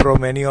made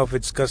from any of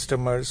its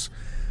customers.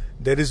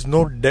 There is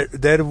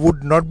there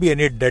would not be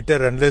any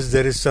debtor unless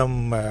there is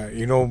some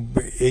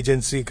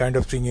agency kind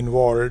of thing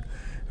involved,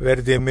 where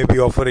they may be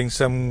offering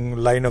some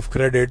line of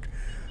credit.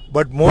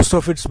 But most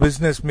of its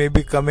business may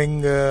be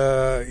coming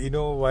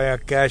via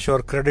cash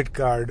or credit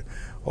card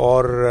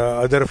or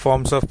other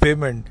forms of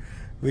payment,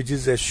 which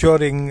is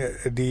assuring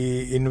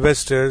the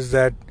investors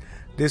that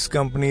this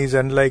company is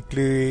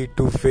unlikely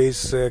to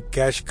face a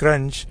cash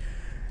crunch.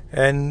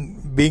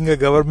 And being a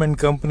government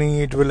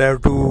company, it will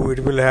have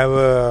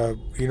a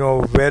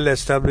well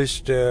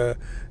established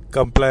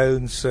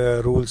compliance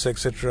rules,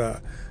 etc.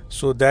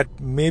 So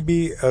that may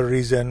be a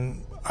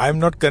reason. I'm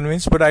not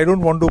convinced, but I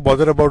don't want to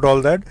bother about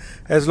all that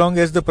as long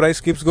as the price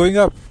keeps going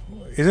up,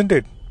 isn't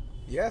it?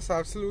 Yes,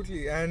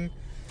 absolutely. And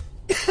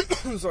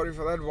sorry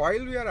for that.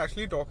 While we are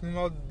actually talking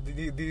about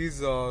these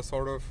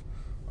sort of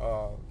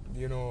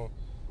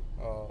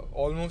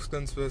almost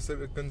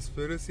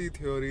conspiracy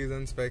theories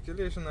and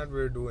speculation that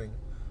we're doing,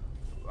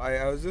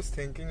 I was just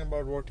thinking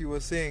about what you were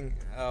saying.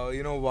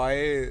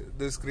 Why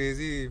this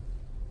crazy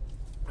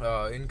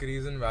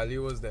increase in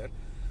value was there.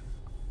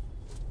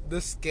 The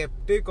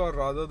skeptic, or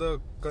rather the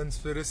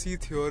conspiracy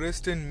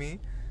theorist in me,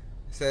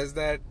 says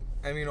that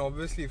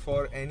obviously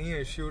for any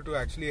issue to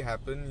actually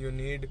happen, you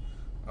need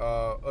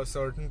a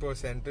certain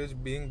percentage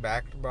being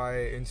backed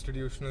by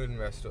institutional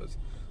investors.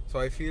 So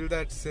I feel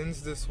that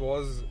since this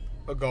was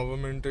a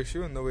government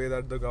issue in the way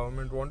that the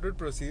government wanted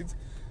proceeds,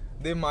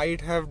 they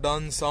might have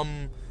done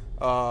some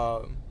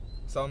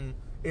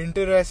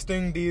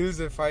interesting deals,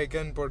 if I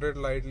can put it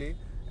lightly,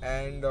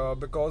 and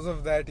because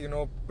of that, it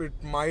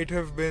might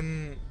have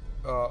been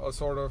a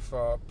sort of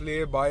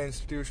play by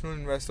institutional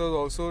investors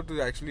also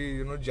to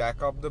actually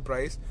jack up the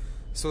price,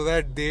 so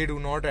that they do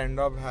not end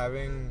up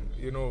having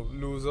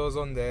losers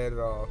on their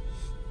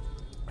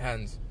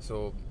hands.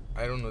 So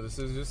I don't know, this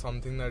is just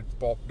something that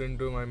popped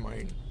into my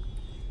mind.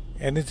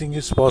 Anything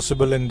is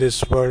possible in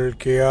this world,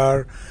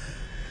 KR.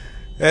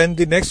 And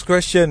the next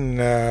question,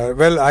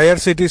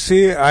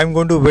 IRCTC, I'm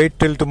going to wait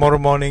till tomorrow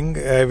morning.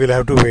 I will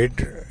have to wait.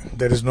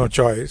 There is no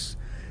choice.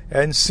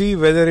 And see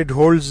whether it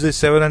holds the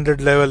 700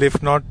 level.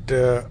 If not,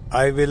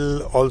 I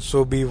will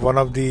also be one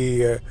of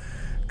the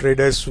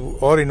traders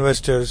or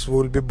investors who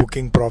will be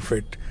booking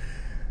profit.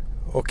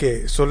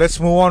 Okay, so let's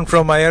move on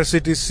from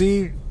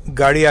IRCTC.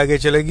 गाड़ी आगे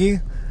चलेगी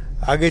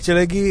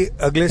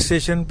अगले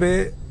station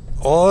पे.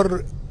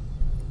 और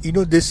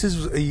this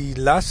is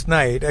last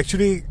night,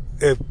 actually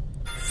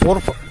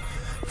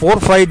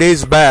 4-5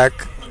 days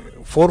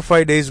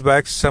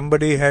back,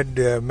 somebody had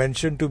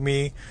mentioned to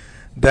me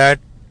that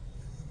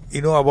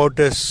about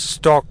a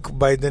stock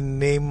by the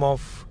name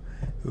of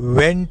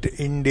Went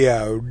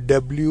India,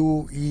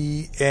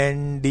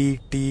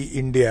 WENDT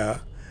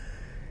India,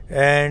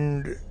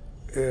 and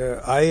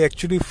I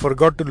actually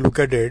forgot to look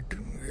at it,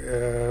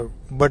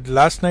 but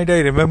last night I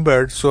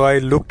remembered, so I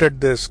looked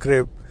at the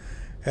script,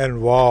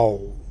 and wow,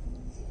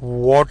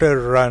 what a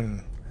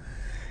run.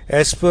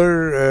 As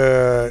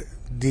per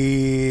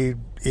the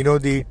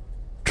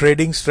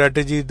trading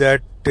strategy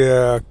that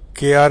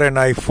KR and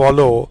I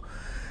follow,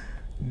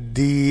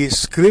 The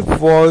script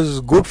was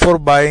good for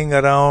buying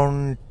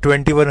around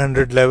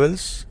 2100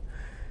 levels,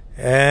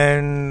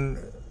 and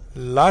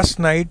last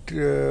night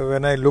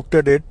when I looked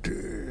at it,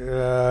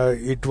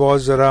 it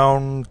was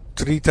around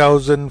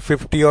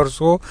 3050 or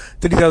so,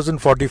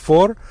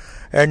 3044,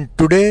 and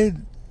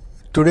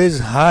today's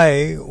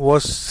high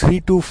was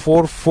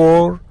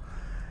 3244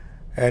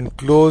 and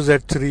close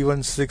at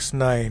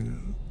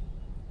 3169.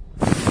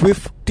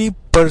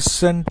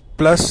 50%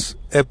 plus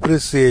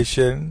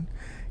appreciation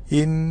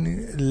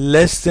in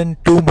less than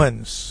 2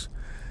 months.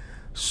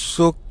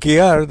 So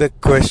KR, the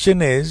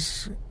question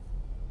is,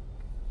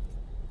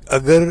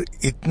 अगर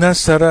इतना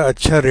सारा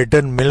अच्छा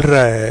return मिल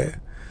रहा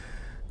है,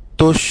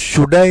 तो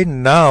should I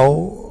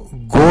now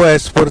go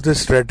as per the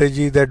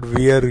strategy that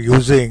we are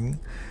using,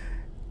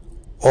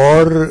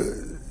 or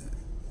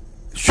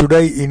should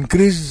I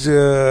increase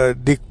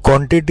the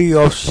quantity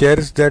of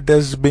shares that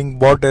is being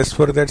bought as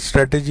per that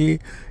strategy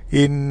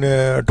in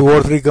 2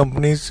 or 3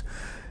 companies,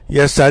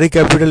 या सारी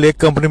capital एक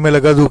company में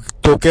लगा दूं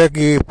तो क्या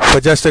कि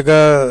 50%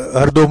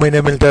 हर 2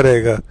 महीने मिलता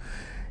रहेगा?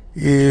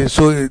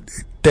 So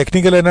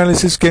technical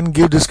analysis can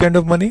give this kind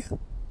of money?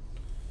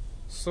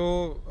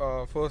 So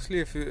firstly,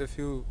 if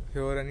you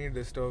hear any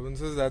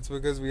disturbances, that's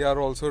because we are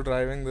also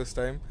driving this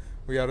time.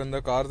 We are in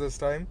the car this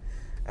time,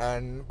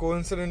 and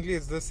coincidentally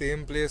it's the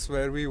same place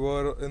where we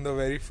were in the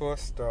very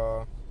first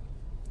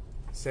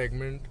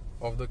segment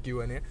of the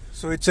Q&A.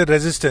 So it's a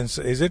resistance,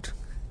 is it?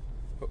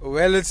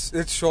 Well,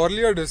 it's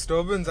surely a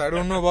disturbance. I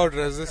don't know about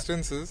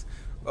resistances,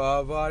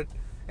 but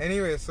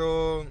anyway,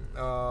 so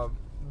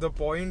the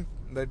point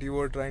that you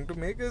were trying to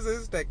make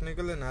is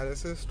technical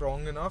analysis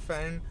strong enough?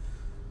 And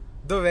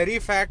the very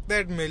fact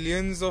that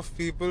millions of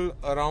people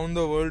around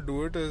the world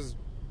do it is,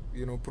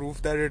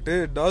 proof that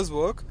it does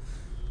work.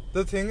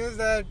 The thing is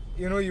that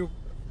you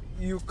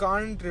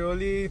can't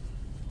really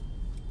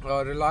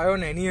rely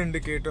on any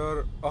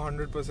indicator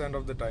 100%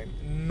 of the time.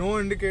 No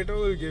indicator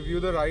will give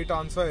you the right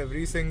answer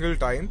every single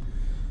time.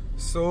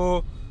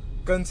 So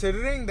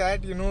considering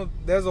that,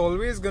 there's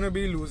always going to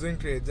be losing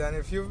trades. And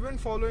if you've been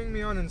following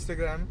me on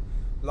Instagram,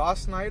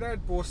 last night I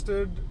had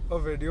posted a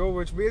video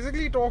which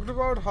basically talked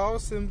about how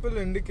simple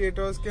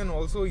indicators can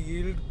also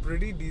yield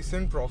pretty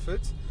decent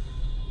profits.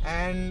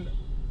 And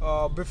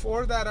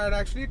before that, I'd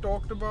actually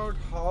talked about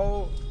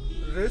how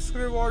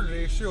risk-reward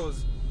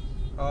ratios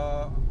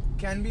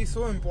can be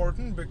so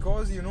important,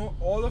 because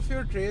all of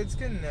your trades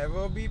can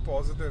never be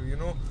positive.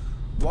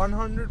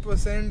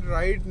 100%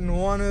 right, no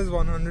one is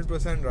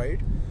 100% right.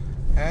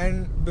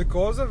 And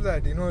because of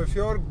that, if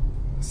you're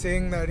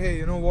saying that,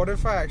 hey, what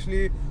if I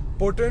actually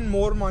put in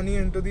more money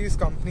into these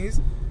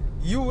companies,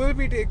 you will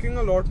be taking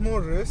a lot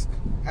more risk.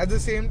 At the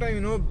same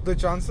time, the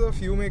chances of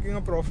you making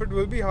a profit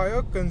will be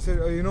higher,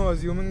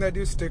 assuming that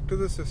you stick to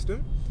the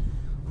system.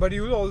 But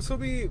you will also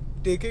be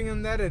taking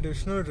in that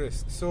additional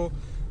risk. So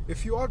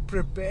if you are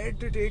prepared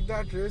to take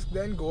that risk,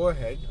 then go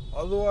ahead.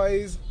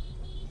 Otherwise,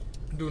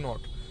 do not.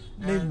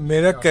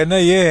 मेरा कहना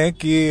ये है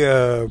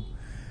कि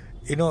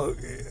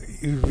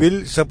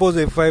will suppose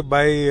if I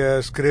buy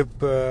a script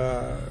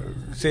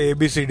say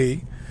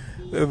ABCD,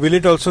 will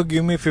it also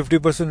give me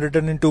 50%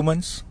 return in 2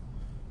 months?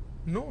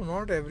 No,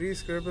 not every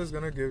script is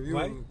going to give you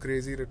Why?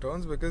 Crazy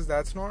returns, because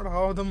that's not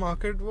how the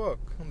market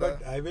works.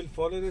 But I will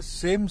follow the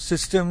same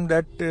system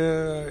that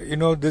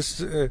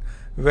this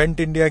Vent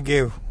India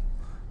gave.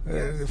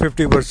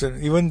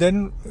 50%. Even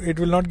then it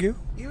will not give?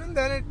 Even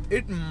then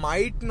it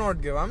might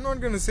not give. I'm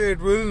not going to say it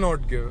will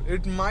not give.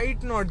 It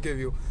might not give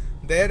you.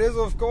 There is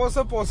of course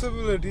a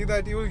possibility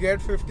that you will get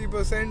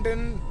 50%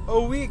 in a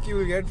week. You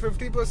will get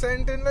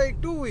 50% in like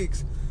 2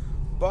 weeks.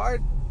 But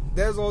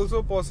there's also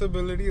a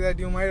possibility that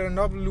you might end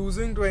up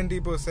losing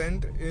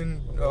 20% in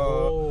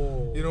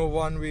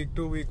 1 week,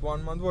 2 week,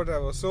 1 month,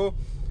 whatever. So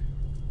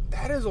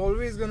that is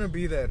always going to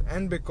be there,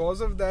 and because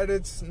of that,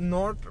 it's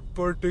not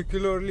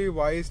particularly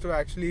wise to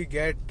actually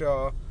get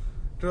to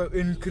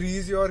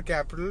increase your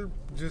capital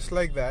just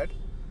like that,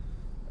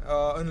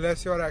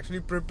 unless you're actually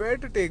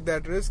prepared to take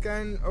that risk.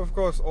 And of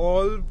course,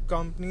 all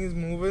companies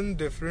move in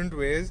different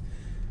ways.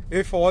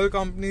 If all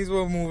companies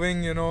were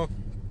moving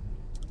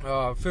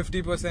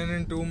 50%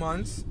 in 2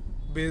 months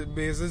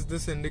basis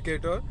this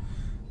indicator,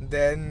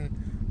 then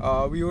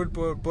we would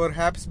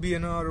perhaps be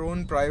in our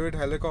own private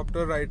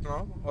helicopter right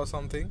now or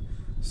something.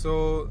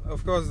 So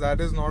of course that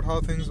is not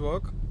how things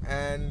work,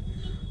 and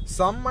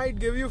some might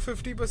give you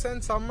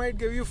 50%, some might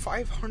give you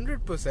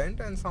 500%,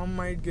 and some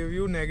might give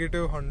you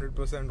negative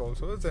 100%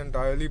 also. It's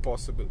entirely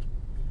possible.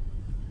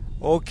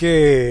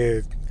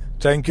 Okay,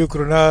 thank you,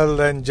 Krunal.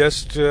 And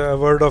just a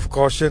word of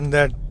caution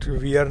that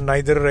we are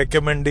neither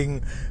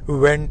recommending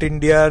Vent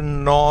India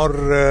nor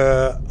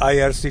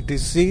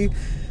IRCTC.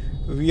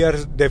 We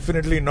are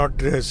definitely not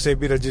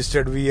SEBI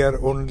registered. We are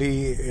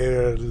only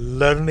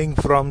learning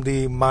from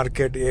the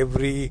market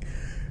every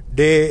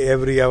day,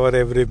 every hour,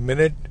 every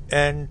minute,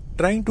 and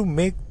trying to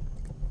make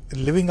a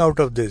living out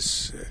of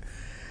this.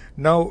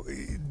 Now,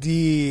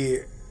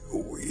 if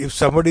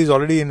somebody is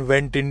already in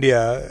Vent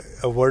India,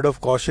 a word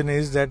of caution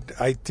is that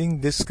I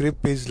think this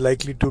script is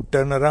likely to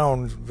turn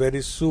around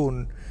very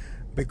soon,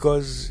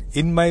 because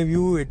in my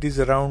view it is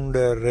around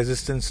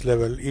resistance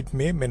level. It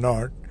may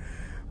not,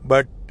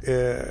 but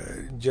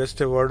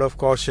just a word of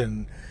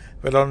caution.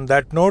 Well, on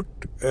that note,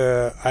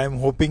 I am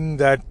hoping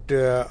that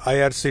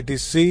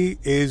IRCTC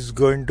is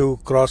going to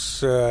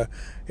cross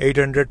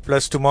 800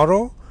 plus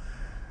tomorrow,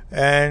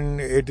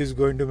 and it is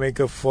going to make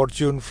a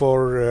fortune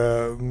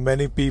for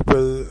many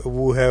people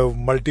who have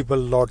multiple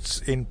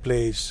lots in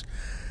place.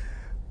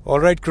 All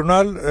right,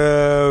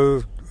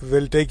 Krunal,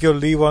 we'll take your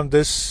leave on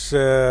this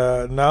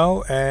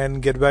now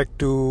and get back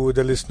to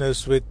the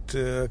listeners with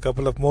a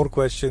couple of more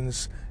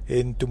questions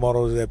in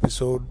tomorrow's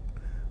episode.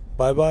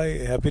 Bye bye.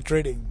 Happy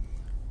trading.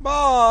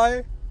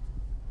 Bye.